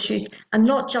cannabis use and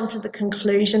not jump to the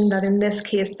conclusion that in this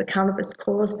case the cannabis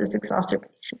caused this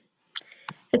exacerbation.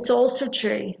 It's also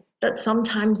true that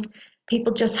sometimes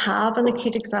people just have an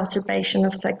acute exacerbation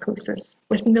of psychosis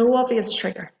with no obvious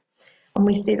trigger. And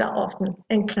we see that often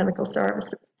in clinical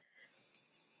services.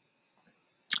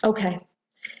 Okay.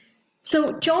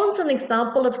 So John's an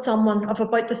example of someone of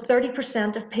about the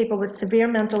 30% of people with severe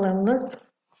mental illness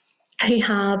who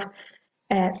have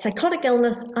psychotic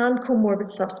illness and comorbid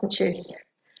substance use.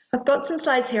 I've got some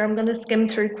slides here I'm going to skim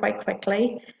through quite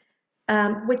quickly,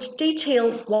 which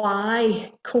detail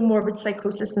why comorbid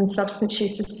psychosis and substance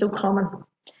use is so common.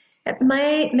 It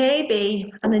may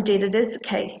be, and indeed it is the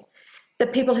case,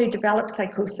 that people who develop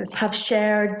psychosis have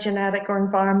shared genetic or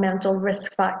environmental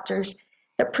risk factors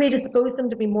that predispose them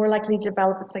to be more likely to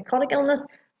develop a psychotic illness,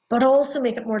 but also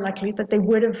make it more likely that they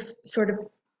would have sort of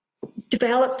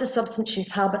developed a substance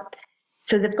use habit.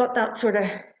 So they've got that sort of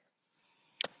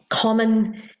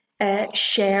common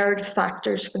shared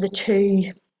factors for the two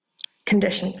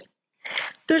conditions.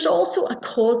 There's also a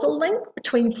causal link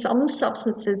between some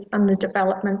substances and the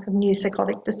development of new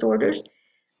psychotic disorders.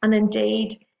 And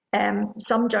indeed,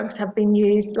 some drugs have been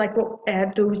used, like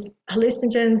those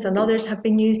hallucinogens and others have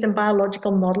been used in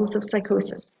biological models of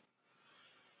psychosis.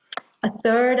 A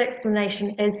third explanation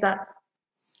is that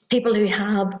people who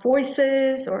have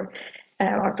voices or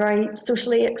are very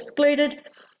socially excluded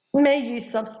may use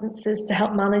substances to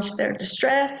help manage their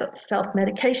distress. That's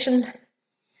self-medication.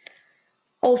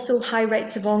 Also, high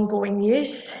rates of ongoing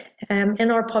use in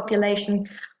our population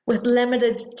with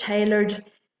limited tailored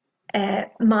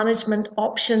management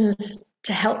options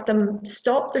to help them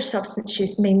stop their substance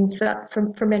use means that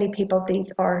for many people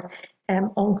these are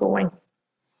ongoing.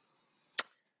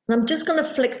 And I'm just going to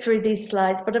flick through these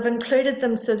slides, but I've included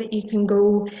them so that you can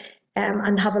go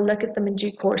and have a look at them in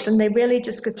due course, and they really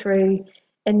just go through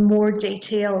in more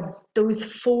detail those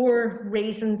 4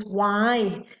 reasons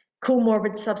why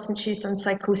comorbid substance use and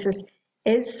psychosis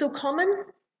is so common,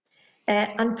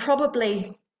 and probably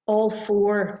all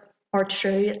 4 are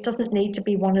true. It doesn't need to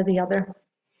be one or the other.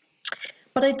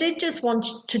 But I did just want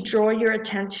to draw your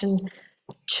attention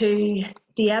to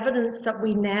the evidence that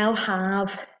we now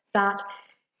have that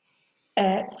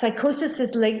psychosis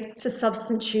is linked to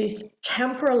substance use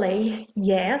temporally,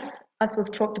 yes, as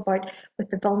we've talked about with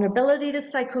the vulnerability to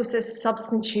psychosis,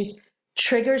 substance use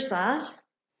triggers that,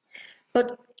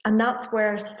 and that's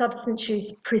where substance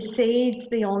use precedes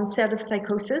the onset of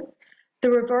psychosis.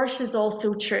 The reverse is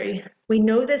also true. We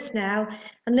know this now,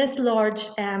 and this large,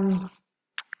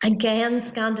 again,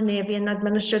 Scandinavian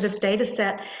administrative data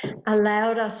set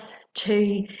allowed us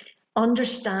to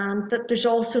understand that there's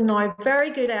also now very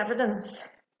good evidence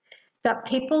that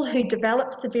people who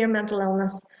develop severe mental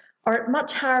illness are at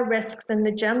much higher risk than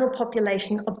the general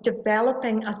population of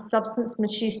developing a substance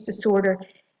misuse disorder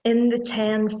in the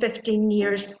 10-15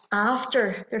 years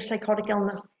after their psychotic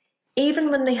illness, even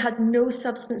when they had no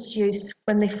substance use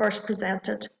when they first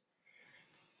presented.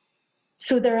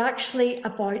 So they're actually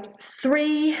about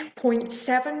 3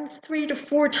 to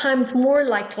 4 times more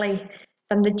likely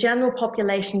than the general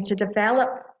population to develop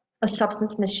a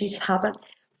substance misuse habit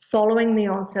following the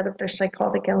onset of their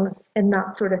psychotic illness in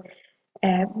that sort of,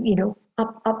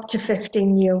 up to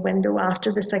 15-year window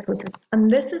after the psychosis. And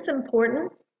this is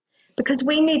important because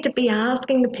we need to be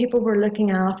asking the people we're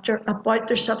looking after about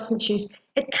their substance use.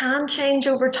 It can change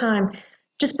over time.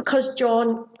 Just because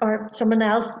John or someone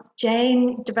else,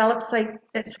 Jane, develops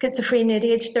schizophrenia at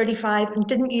age 35 and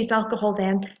didn't use alcohol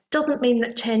then, doesn't mean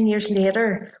that 10 years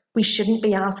later we shouldn't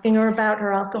be asking her about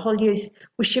her alcohol use.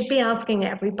 We should be asking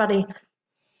everybody.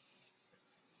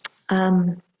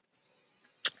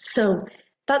 So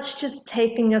that's just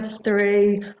taking us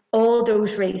through all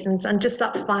those reasons, and just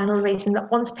that final reason that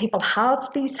once people have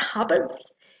these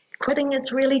habits, Quitting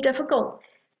is really difficult.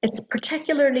 It's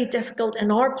particularly difficult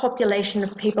in our population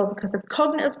of people because of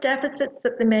cognitive deficits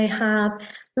that they may have,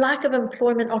 lack of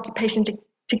employment, occupation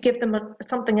to give them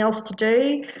something else to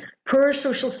do, poor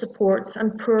social supports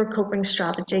and poor coping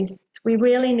strategies. So we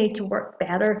really need to work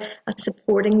better at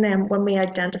supporting them when we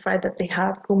identify that they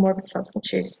have comorbid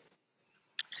substance use.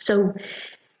 So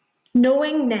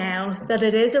knowing now that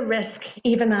it is a risk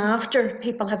even after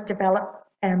people have developed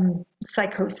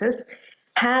psychosis,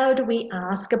 how do we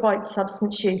ask about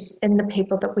substance use in the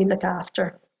people that we look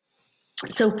after?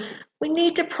 So we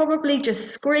need to probably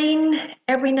just screen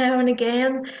every now and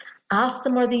again, ask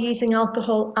them, are they using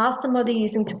alcohol? Ask them, are they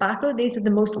using tobacco? These are the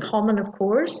most common, of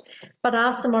course, but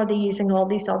ask them, are they using all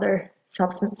these other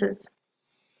substances?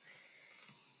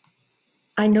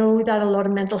 I know that a lot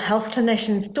of mental health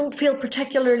clinicians don't feel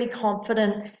particularly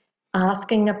confident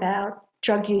asking about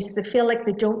drug use. They feel like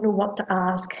they don't know what to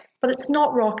ask, but it's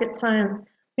not rocket science.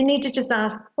 We need to just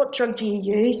ask, what drug do you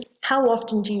use? How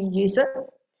often do you use it?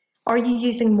 Are you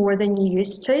using more than you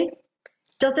used to?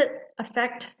 Does it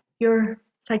affect your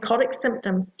psychotic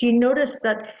symptoms? Do you notice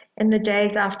that in the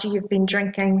days after you've been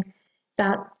drinking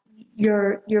that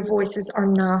your voices are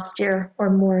nastier or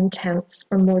more intense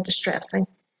or more distressing?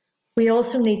 We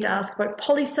also need to ask about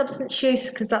polysubstance use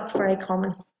because that's very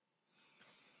common.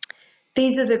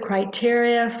 These are the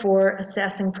criteria for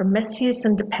assessing for misuse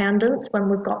and dependence when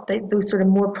we've got those sort of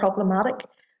more problematic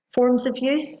forms of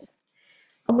use.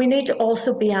 And we need to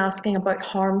also be asking about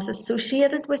harms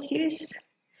associated with use,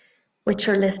 which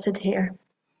are listed here.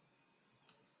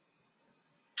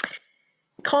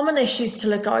 Common issues to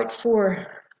look out for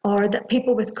are that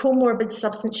people with comorbid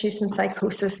substance use and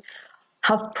psychosis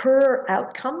have poorer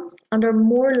outcomes and are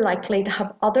more likely to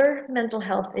have other mental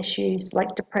health issues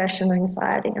like depression,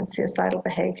 anxiety, and suicidal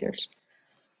behaviours.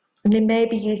 And they may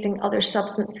be using other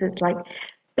substances like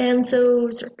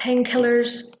benzos or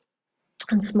painkillers,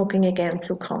 and smoking again,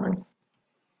 so common.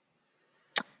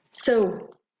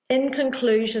 So, in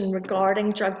conclusion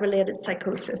regarding drug-related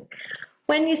psychosis,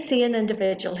 when you see an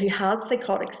individual who has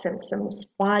psychotic symptoms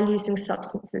while using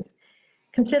substances,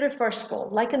 consider first of all,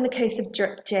 like in the case of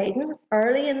Jaden,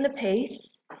 early in the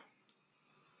piece,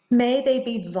 may they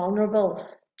be vulnerable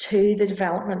to the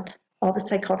development of a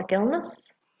psychotic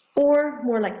illness? Or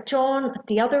more like John at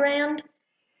the other end,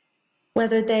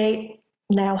 whether they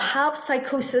now have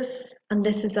psychosis and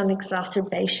this is an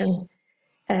exacerbation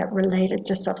related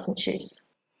to substance use.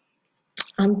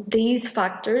 And these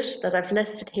factors that I've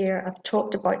listed here, I've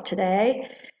talked about today,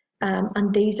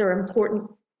 and these are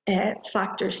important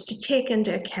factors to take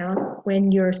into account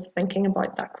when you're thinking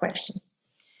about that question.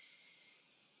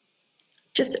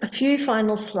 Just a few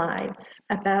final slides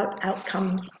about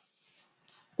outcomes.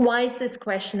 Why is this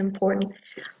question important?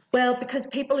 Well, because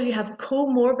people who have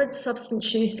comorbid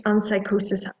substance use and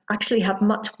psychosis actually have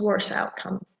much worse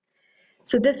outcomes.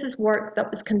 So this is work that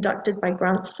was conducted by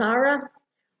Grant Sarah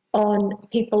on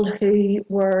people who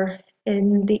were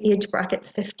in the age bracket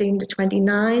 15 to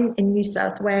 29 in New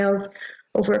South Wales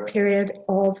over a period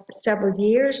of several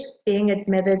years, being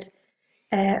admitted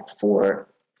for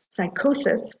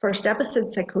psychosis, first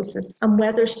episode psychosis, and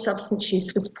whether substance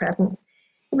use was present.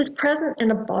 It was present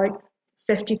in about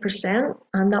 50%,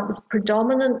 and that was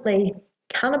predominantly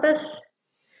cannabis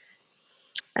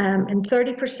in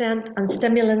 30%, and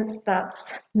stimulants,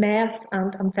 that's meth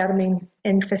and amphetamine,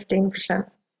 in 15%.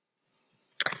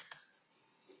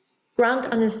 Grant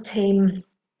and his team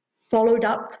followed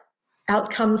up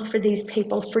outcomes for these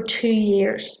people for 2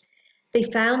 years. They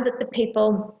found that the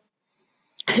people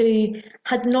who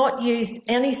had not used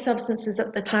any substances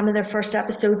at the time of their first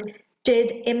episode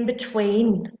did in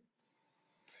between.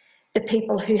 The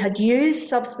people who had used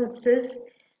substances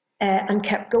and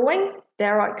kept going,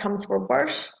 their outcomes were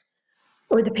worse,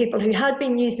 or the people who had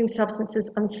been using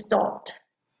substances and stopped.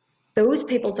 Those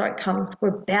people's outcomes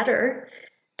were better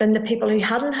than the people who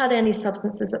hadn't had any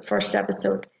substances at first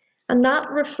episode. And that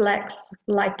reflects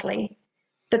likely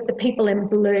that the people in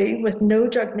blue with no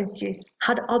drug misuse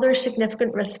had other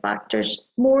significant risk factors,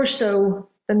 more so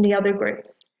than the other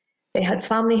groups. They had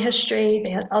family history,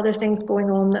 they had other things going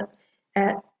on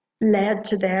that led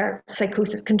to their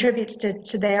psychosis, contributed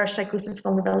to their psychosis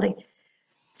vulnerability.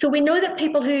 So we know that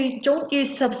people who don't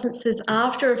use substances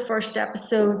after a first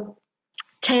episode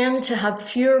tend to have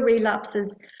fewer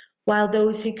relapses, while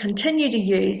those who continue to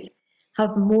use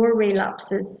have more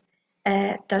relapses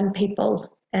than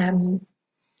people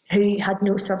who had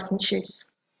no substance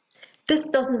use. This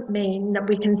doesn't mean that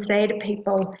we can say to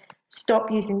people, stop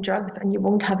using drugs and you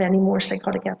won't have any more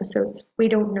psychotic episodes. We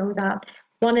don't know that.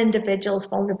 One individual's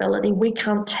vulnerability, we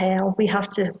can't tell. We have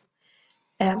to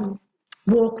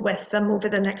walk with them over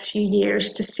the next few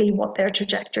years to see what their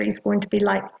trajectory is going to be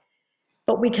like.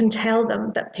 But we can tell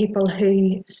them that people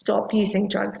who stop using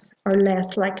drugs are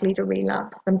less likely to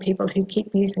relapse than people who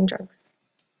keep using drugs.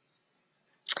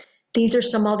 These are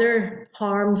some other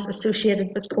harms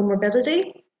associated with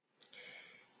comorbidity.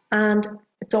 And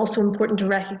it's also important to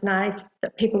recognise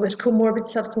that people with comorbid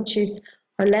substance use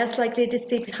are less likely to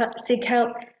seek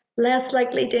help, less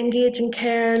likely to engage in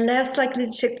care, less likely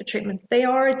to take the treatment. They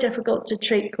are a difficult to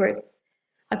treat group.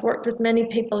 I've worked with many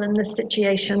people in this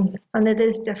situation, and it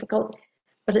is difficult,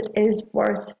 but it is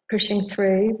worth pushing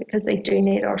through because they do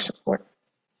need our support.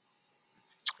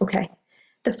 Okay,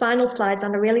 the final slides,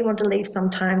 and I really want to leave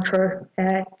some time for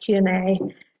Q&A.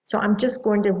 So I'm just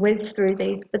going to whiz through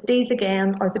these, but these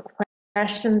again are the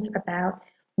questions about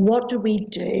what do we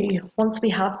do once we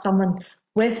have someone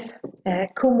with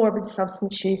comorbid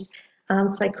substance use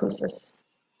and psychosis.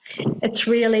 It's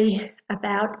really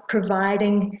about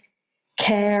providing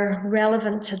care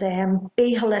relevant to them,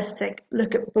 be holistic,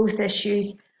 look at both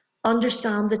issues,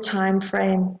 understand the time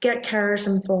frame, get carers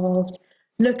involved,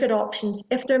 look at options.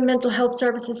 If they're mental health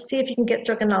services, see if you can get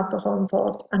drug and alcohol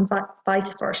involved, and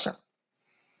vice versa.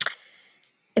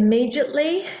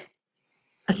 Immediately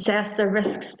assess their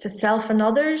risks to self and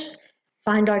others,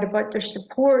 find out about their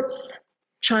supports,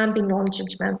 try and be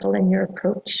non-judgmental in your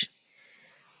approach.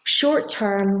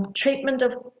 Short-term treatment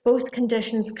of both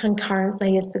conditions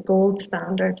concurrently is the gold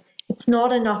standard. It's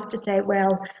not enough to say,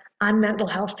 well, I'm mental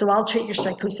health, so I'll treat your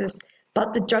psychosis,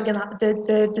 but the drug and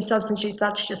the substance use,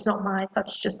 that's just not my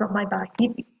bag.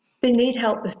 They need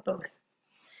help with both.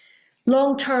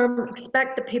 Long-term,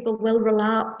 expect that people will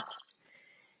relapse.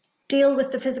 Deal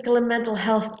with the physical and mental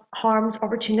health harms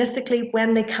opportunistically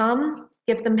when they come.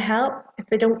 Give them help. If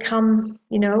they don't come,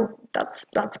 you know, that's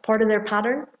part of their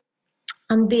pattern.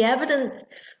 And the evidence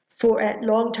for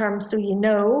long-term, so you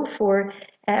know, for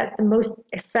the most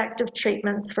effective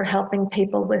treatments for helping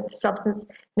people with substance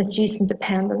misuse and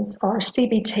dependence are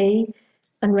CBT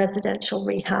and residential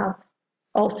rehab,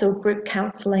 also group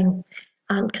counselling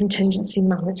and contingency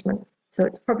management. So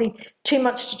it's probably too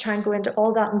much to try and go into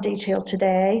all that in detail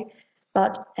today,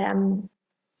 but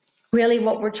really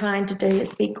what we're trying to do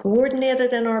is be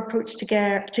coordinated in our approach to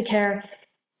care.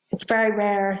 It's very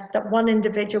rare that one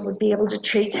individual would be able to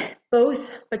treat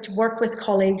both, but to work with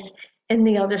colleagues in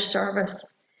the other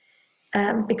service.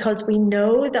 Because we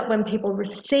know that when people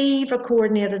receive a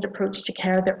coordinated approach to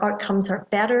care, their outcomes are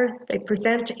better, they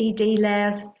present to ED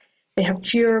less, they have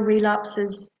fewer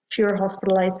relapses, fewer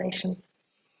hospitalizations.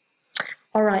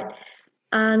 All right,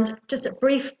 and just a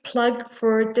brief plug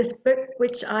for this book,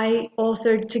 which I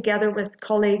authored together with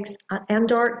colleagues at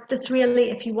NDART. This really,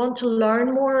 if you want to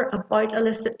learn more about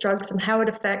illicit drugs and how it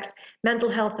affects mental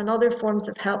health and other forms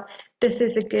of health, this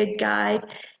is a good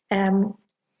guide and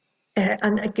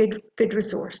a good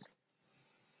resource.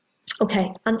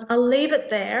 Okay, and I'll leave it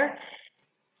there.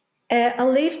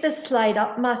 I'll leave this slide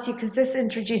up, Matthew, because this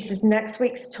introduces next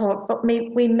week's talk, but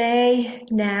we may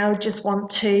now just want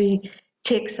to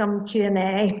take some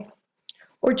Q&A.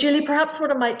 Or Julie, perhaps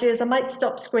what I might do is I might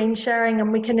stop screen sharing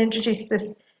and we can introduce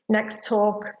this next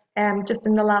talk just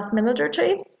in the last minute or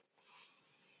two.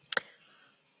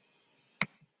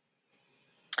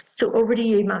 So over to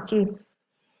you, Matthew.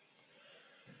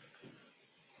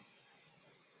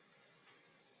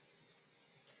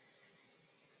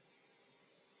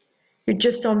 You're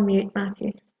just on mute,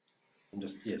 Matthew.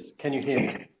 Yes, can you hear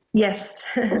me? Yes.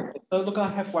 So look, I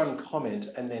have one comment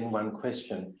and then one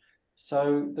question.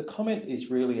 So the comment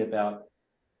is really about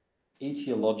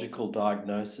etiological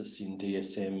diagnosis in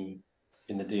DSM,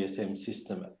 in the DSM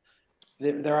system.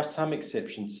 There are some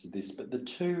exceptions to this, but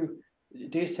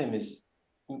DSM is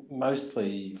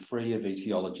mostly free of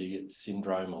etiology, it's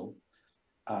syndromal.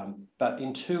 But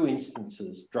in two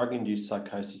instances, drug-induced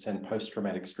psychosis and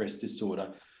post-traumatic stress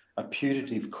disorder, a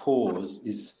putative cause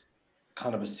is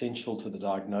kind of essential to the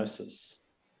diagnosis.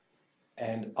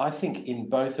 And I think in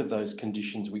both of those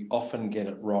conditions, we often get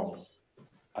it wrong.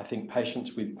 I think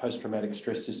patients with post-traumatic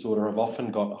stress disorder have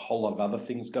often got a whole lot of other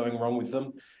things going wrong with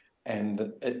them, and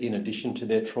in addition to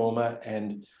their trauma.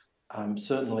 And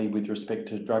certainly with respect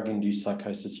to drug-induced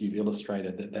psychosis, you've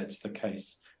illustrated that that's the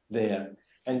case there.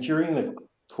 And during the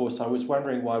course, I was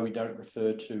wondering why we don't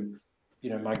refer to, you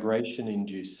know,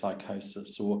 migration-induced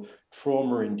psychosis or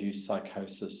trauma-induced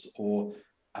psychosis or,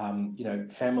 you know,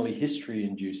 family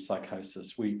history-induced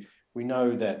psychosis. We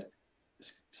know that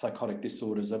psychotic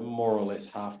disorders are more or less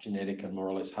half genetic and more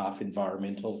or less half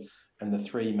environmental, and the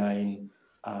three main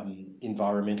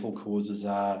environmental causes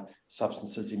are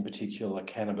substances, in particular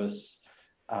cannabis,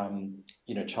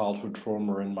 you know, childhood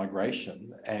trauma and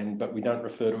migration, but we don't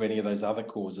refer to any of those other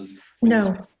causes.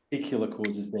 No. This particular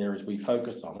cause is there as we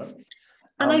focus on it.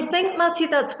 And I think, Matthew,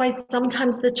 that's why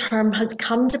sometimes the term has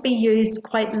come to be used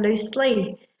quite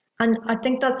loosely. And I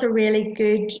think that's a really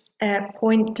good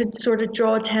point to sort of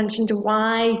draw attention to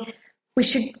why we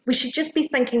should just be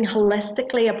thinking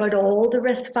holistically about all the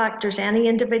risk factors any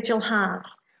individual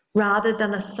has, rather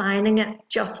than assigning it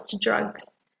just to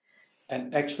drugs.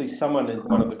 And actually, someone in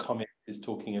one of the comments is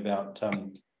talking about,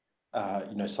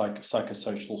 you know,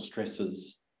 psychosocial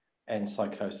stresses and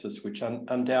psychosis, which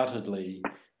undoubtedly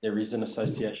there is an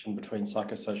association between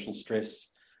psychosocial stress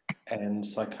and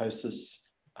psychosis.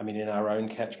 I mean, in our own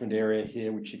catchment area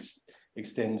here, which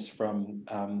extends from,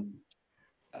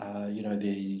 you know,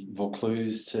 the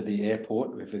Vaucluse to the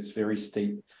airport, with its very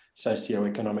steep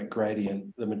socioeconomic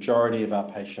gradient, the majority of our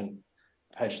patients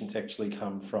actually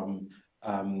come from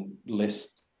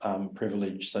less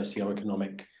privileged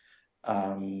socioeconomic,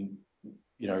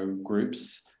 you know,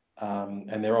 groups.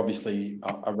 And there are obviously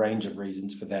a range of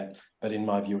reasons for that, but in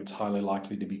my view, it's highly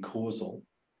likely to be causal.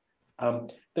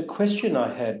 The question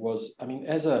I had was, I mean,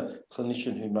 as a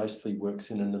clinician who mostly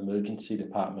works in an emergency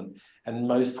department and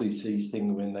mostly sees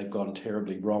things when they've gone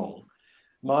terribly wrong,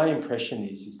 my impression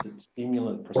is that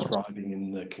stimulant prescribing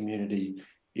in the community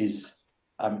is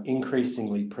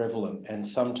increasingly prevalent and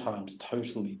sometimes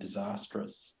totally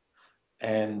disastrous.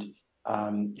 And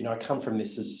you know, I come from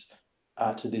this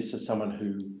as someone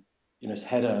who, you know, has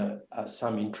had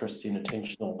some interest in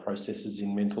attentional processes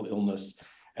in mental illness,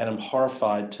 and I'm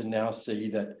horrified to now see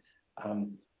that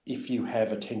if you have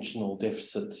attentional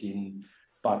deficits in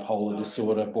bipolar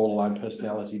disorder, borderline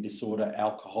personality disorder,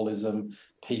 alcoholism,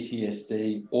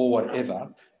 PTSD, or whatever,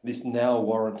 this now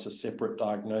warrants a separate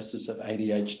diagnosis of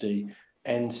ADHD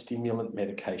and stimulant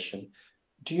medication.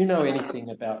 Do you know anything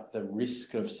about the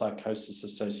risk of psychosis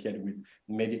associated with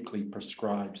medically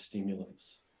prescribed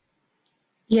stimulants?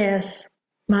 Yes,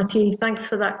 Matthew, thanks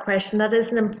for that question. That is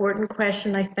an important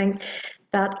question, I think,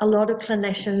 that a lot of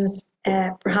clinicians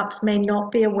perhaps may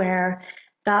not be aware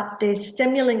that the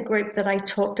stimulant group that I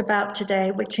talked about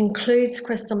today, which includes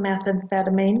crystal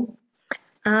methamphetamine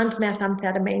and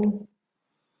methamphetamine,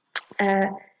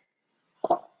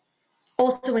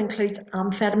 also includes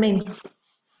amphetamine.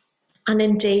 And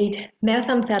indeed,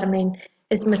 methamphetamine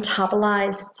is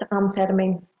metabolized to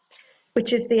amphetamine,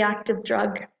 which is the active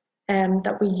drug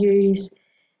that we use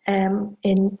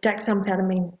in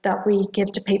dexamphetamine that we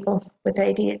give to people with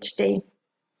ADHD.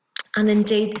 And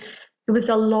indeed, there was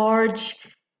a large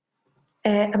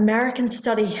American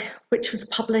study which was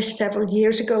published several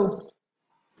years ago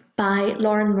by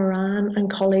Lauren Moran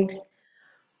and colleagues,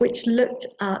 which looked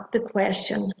at the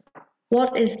question,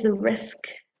 what is the risk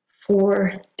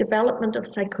for development of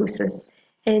psychosis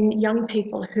in young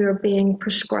people who are being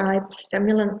prescribed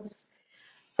stimulants?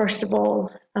 First of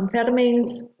all,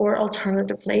 amphetamines, or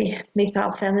alternatively,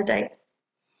 methylphenidate.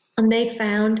 And they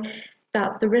found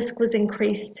that the risk was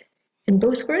increased in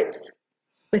both groups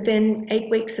within 8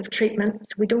 weeks of treatment.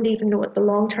 We don't even know what the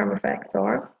long-term effects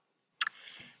are.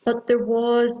 But there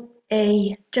was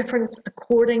a difference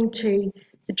according to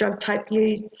the drug type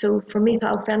used. So for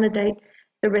methylphenidate,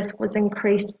 the risk was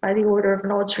increased by the order of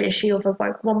an odds ratio of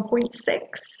about 1.6,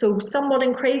 so somewhat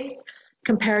increased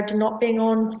compared to not being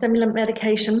on stimulant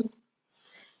medication.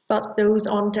 But those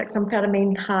on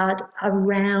dexamphetamine had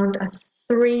around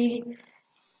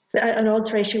an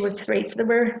odds ratio of 3, so they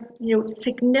were, you know,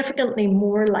 significantly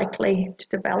more likely to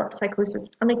develop psychosis.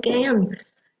 And again,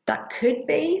 that could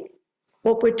be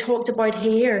what we talked about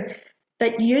here,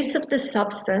 that use of the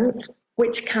substance,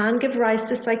 which can give rise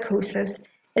to psychosis,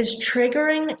 is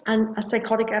triggering a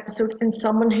psychotic episode in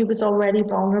someone who was already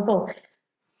vulnerable.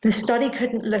 The study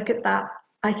couldn't look at that.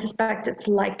 I suspect it's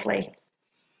likely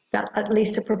that at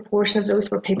least a proportion of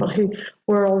those were people who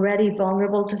were already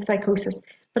vulnerable to psychosis.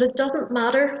 But it doesn't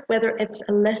matter whether it's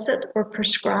illicit or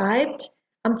prescribed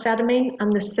amphetamine,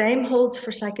 and the same holds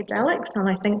for psychedelics, and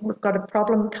I think we've got a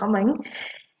problem coming,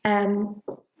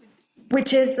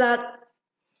 which is that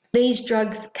these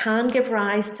drugs can give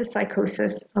rise to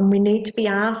psychosis, and we need to be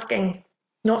asking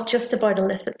not just about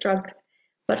illicit drugs,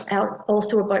 but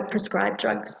also about prescribed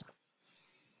drugs.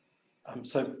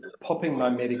 So popping my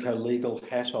medico-legal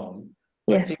hat on,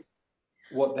 yes. I think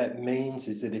what that means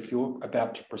is that if you're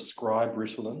about to prescribe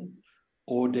Ritalin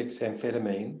or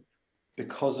dexamphetamine,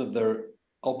 because of the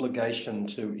obligation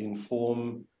to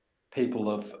inform people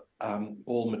of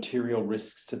all material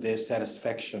risks to their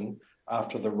satisfaction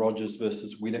after the Rogers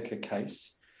versus Whitaker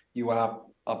case, you are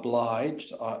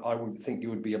obliged, I would think you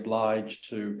would be obliged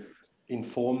to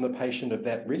inform the patient of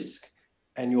that risk,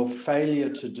 and your failure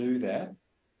to do that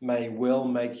may well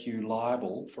make you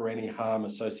liable for any harm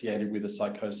associated with a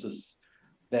psychosis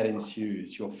that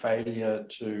ensues. Your failure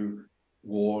to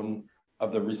warn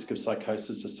of the risk of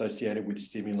psychosis associated with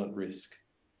stimulant risk.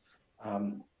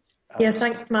 Yeah,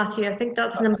 thanks, Matthew. I think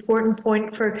that's an important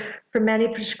point for many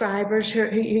prescribers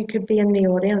who could be in the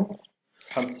audience.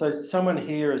 So someone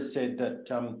here has said that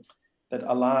that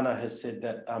Alana has said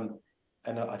that,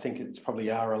 and I think it's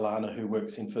probably our Alana who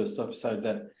works in first episode,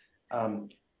 that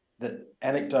that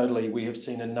anecdotally we have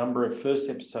seen a number of first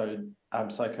episode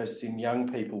psychosis in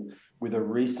young people with a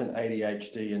recent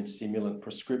ADHD and stimulant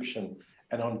prescription,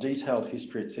 and on detailed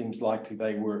history it seems likely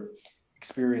they were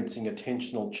experiencing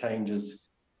attentional changes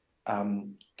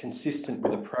consistent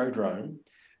with a prodrome.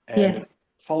 And yes.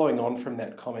 Following on from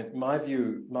that comment,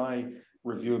 my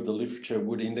review of the literature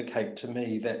would indicate to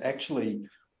me that actually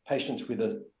patients with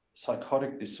a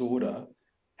psychotic disorder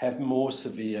have more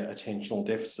severe attentional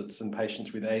deficits than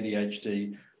patients with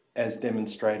ADHD, as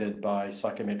demonstrated by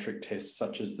psychometric tests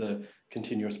such as the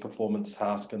continuous performance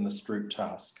task and the Stroop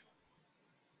task.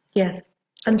 Yes.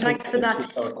 And thanks for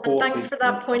that. And thanks for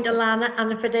that point, Alana.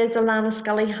 And if it is Alana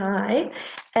Scully, hi.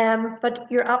 But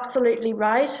you're absolutely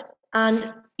right.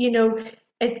 And you know,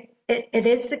 it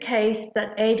is the case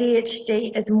that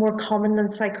ADHD is more common than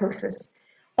psychosis.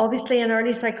 Obviously, in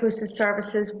early psychosis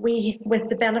services, we, with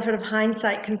the benefit of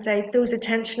hindsight, can say those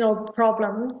attentional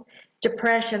problems,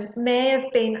 depression, may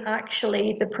have been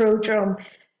actually the prodrome.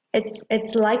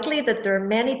 It's likely that there are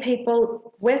many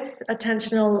people with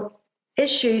attentional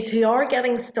issues who are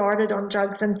getting started on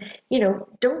drugs and, you know,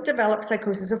 don't develop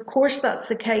psychosis. Of course, that's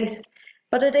the case.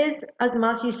 But it is, as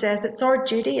Matthew says, it's our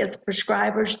duty as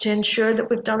prescribers to ensure that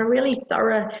we've done a really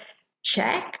thorough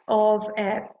check of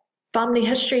family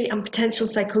history and potential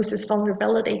psychosis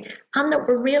vulnerability, and that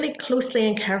we're really closely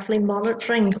and carefully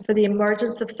monitoring for the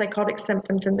emergence of psychotic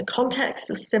symptoms in the context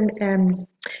of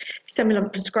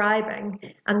stimulant prescribing,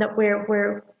 and that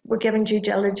we're giving due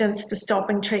diligence to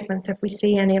stopping treatments if we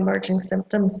see any emerging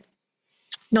symptoms.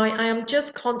 Now, I am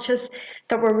just conscious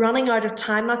that we're running out of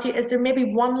time, Matthew. Is there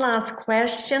maybe one last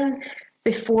question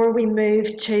before we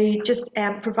move to just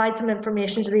provide some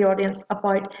information to the audience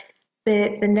about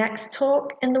the next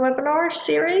talk in the webinar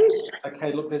series?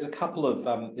 Okay, look, there's a couple of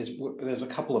there's a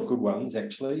couple of good ones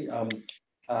actually.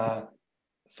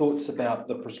 Thoughts about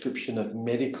the prescription of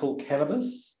medical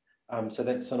cannabis. So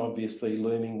that's an obviously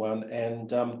looming one,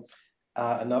 and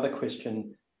another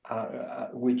question,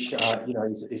 which you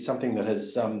know is something that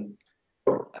has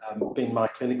been my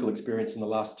clinical experience in the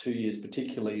last 2 years,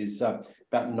 particularly, is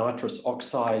about nitrous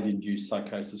oxide induced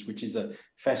psychosis, which is a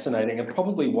fascinating and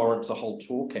probably warrants a whole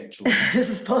talk actually.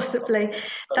 Possibly,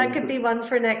 that could be one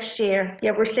for next year.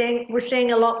 Yeah, we're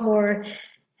seeing a lot more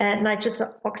nitrous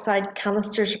oxide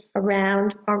canisters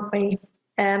around, aren't we?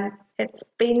 It's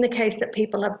been the case that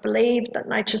people have believed that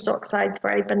nitrous oxide is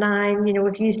very benign. You know,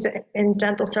 we've used it in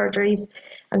dental surgeries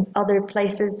and other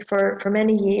places for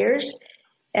many years.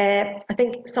 I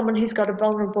think someone who's got a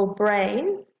vulnerable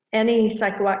brain, any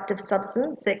psychoactive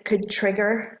substance, it could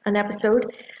trigger an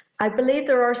episode. I believe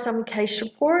there are some case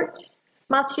reports,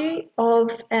 Matthew,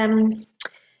 of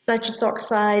nitrous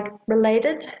oxide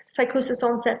related psychosis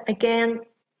onset. Again,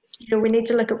 you know, we need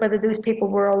to look at whether those people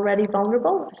were already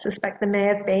vulnerable. I suspect they may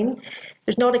have been.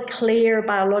 There's not a clear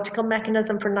biological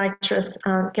mechanism for nitrous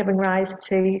giving rise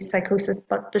to psychosis,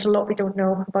 but there's a lot we don't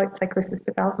know about psychosis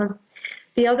development.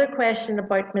 The other question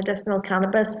about medicinal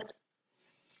cannabis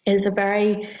is a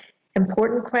very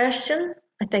important question.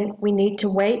 I think we need to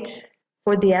wait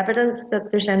for the evidence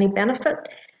that there's any benefit,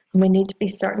 and we need to be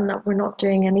certain that we're not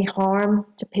doing any harm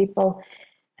to people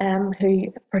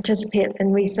who participate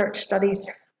in research studies.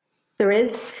 There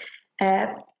is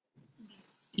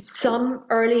some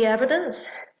early evidence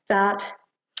that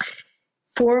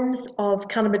forms of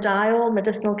cannabidiol,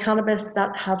 medicinal cannabis,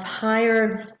 that have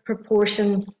higher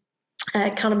proportion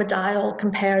cannabidiol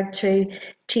compared to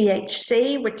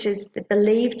THC, which is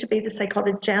believed to be the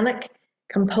psychotogenic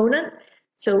component.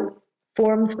 So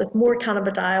forms with more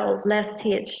cannabidiol, less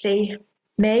THC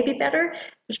may be better.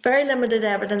 There's very limited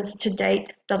evidence to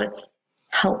date that it's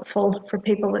helpful for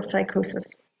people with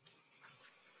psychosis.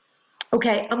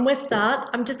 Okay, and with that,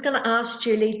 I'm just going to ask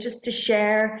Julie just to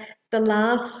share the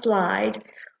last slide,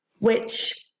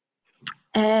 which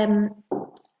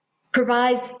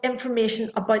provides information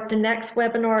about the next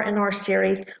webinar in our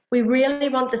series. We really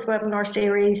want this webinar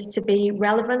series to be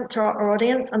relevant to our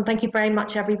audience, and thank you very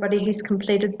much everybody who's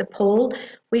completed the poll.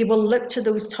 We will look to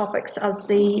those topics as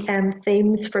the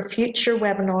themes for future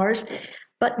webinars.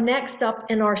 But next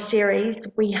up in our series,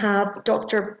 we have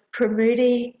Dr.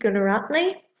 Pramudi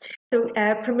Gunaratne So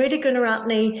Pramudi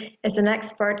Gunaratne is an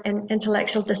expert in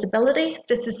intellectual disability.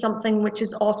 This is something which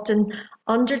is often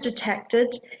under-detected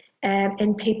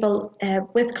in people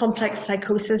with complex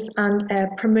psychosis, and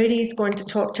Pramudi is going to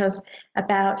talk to us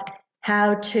about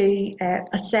how to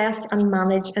assess and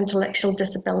manage intellectual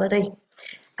disability.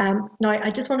 Now,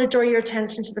 I just want to draw your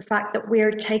attention to the fact that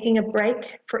we're taking a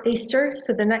break for Easter,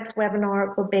 so the next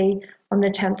webinar will be on the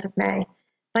 10th of May.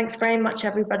 Thanks very much,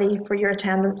 everybody, for your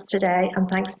attendance today, and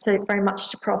thanks very much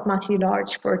to Prof Matthew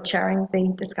Large for chairing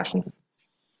the discussion.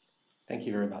 Thank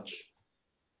you very much.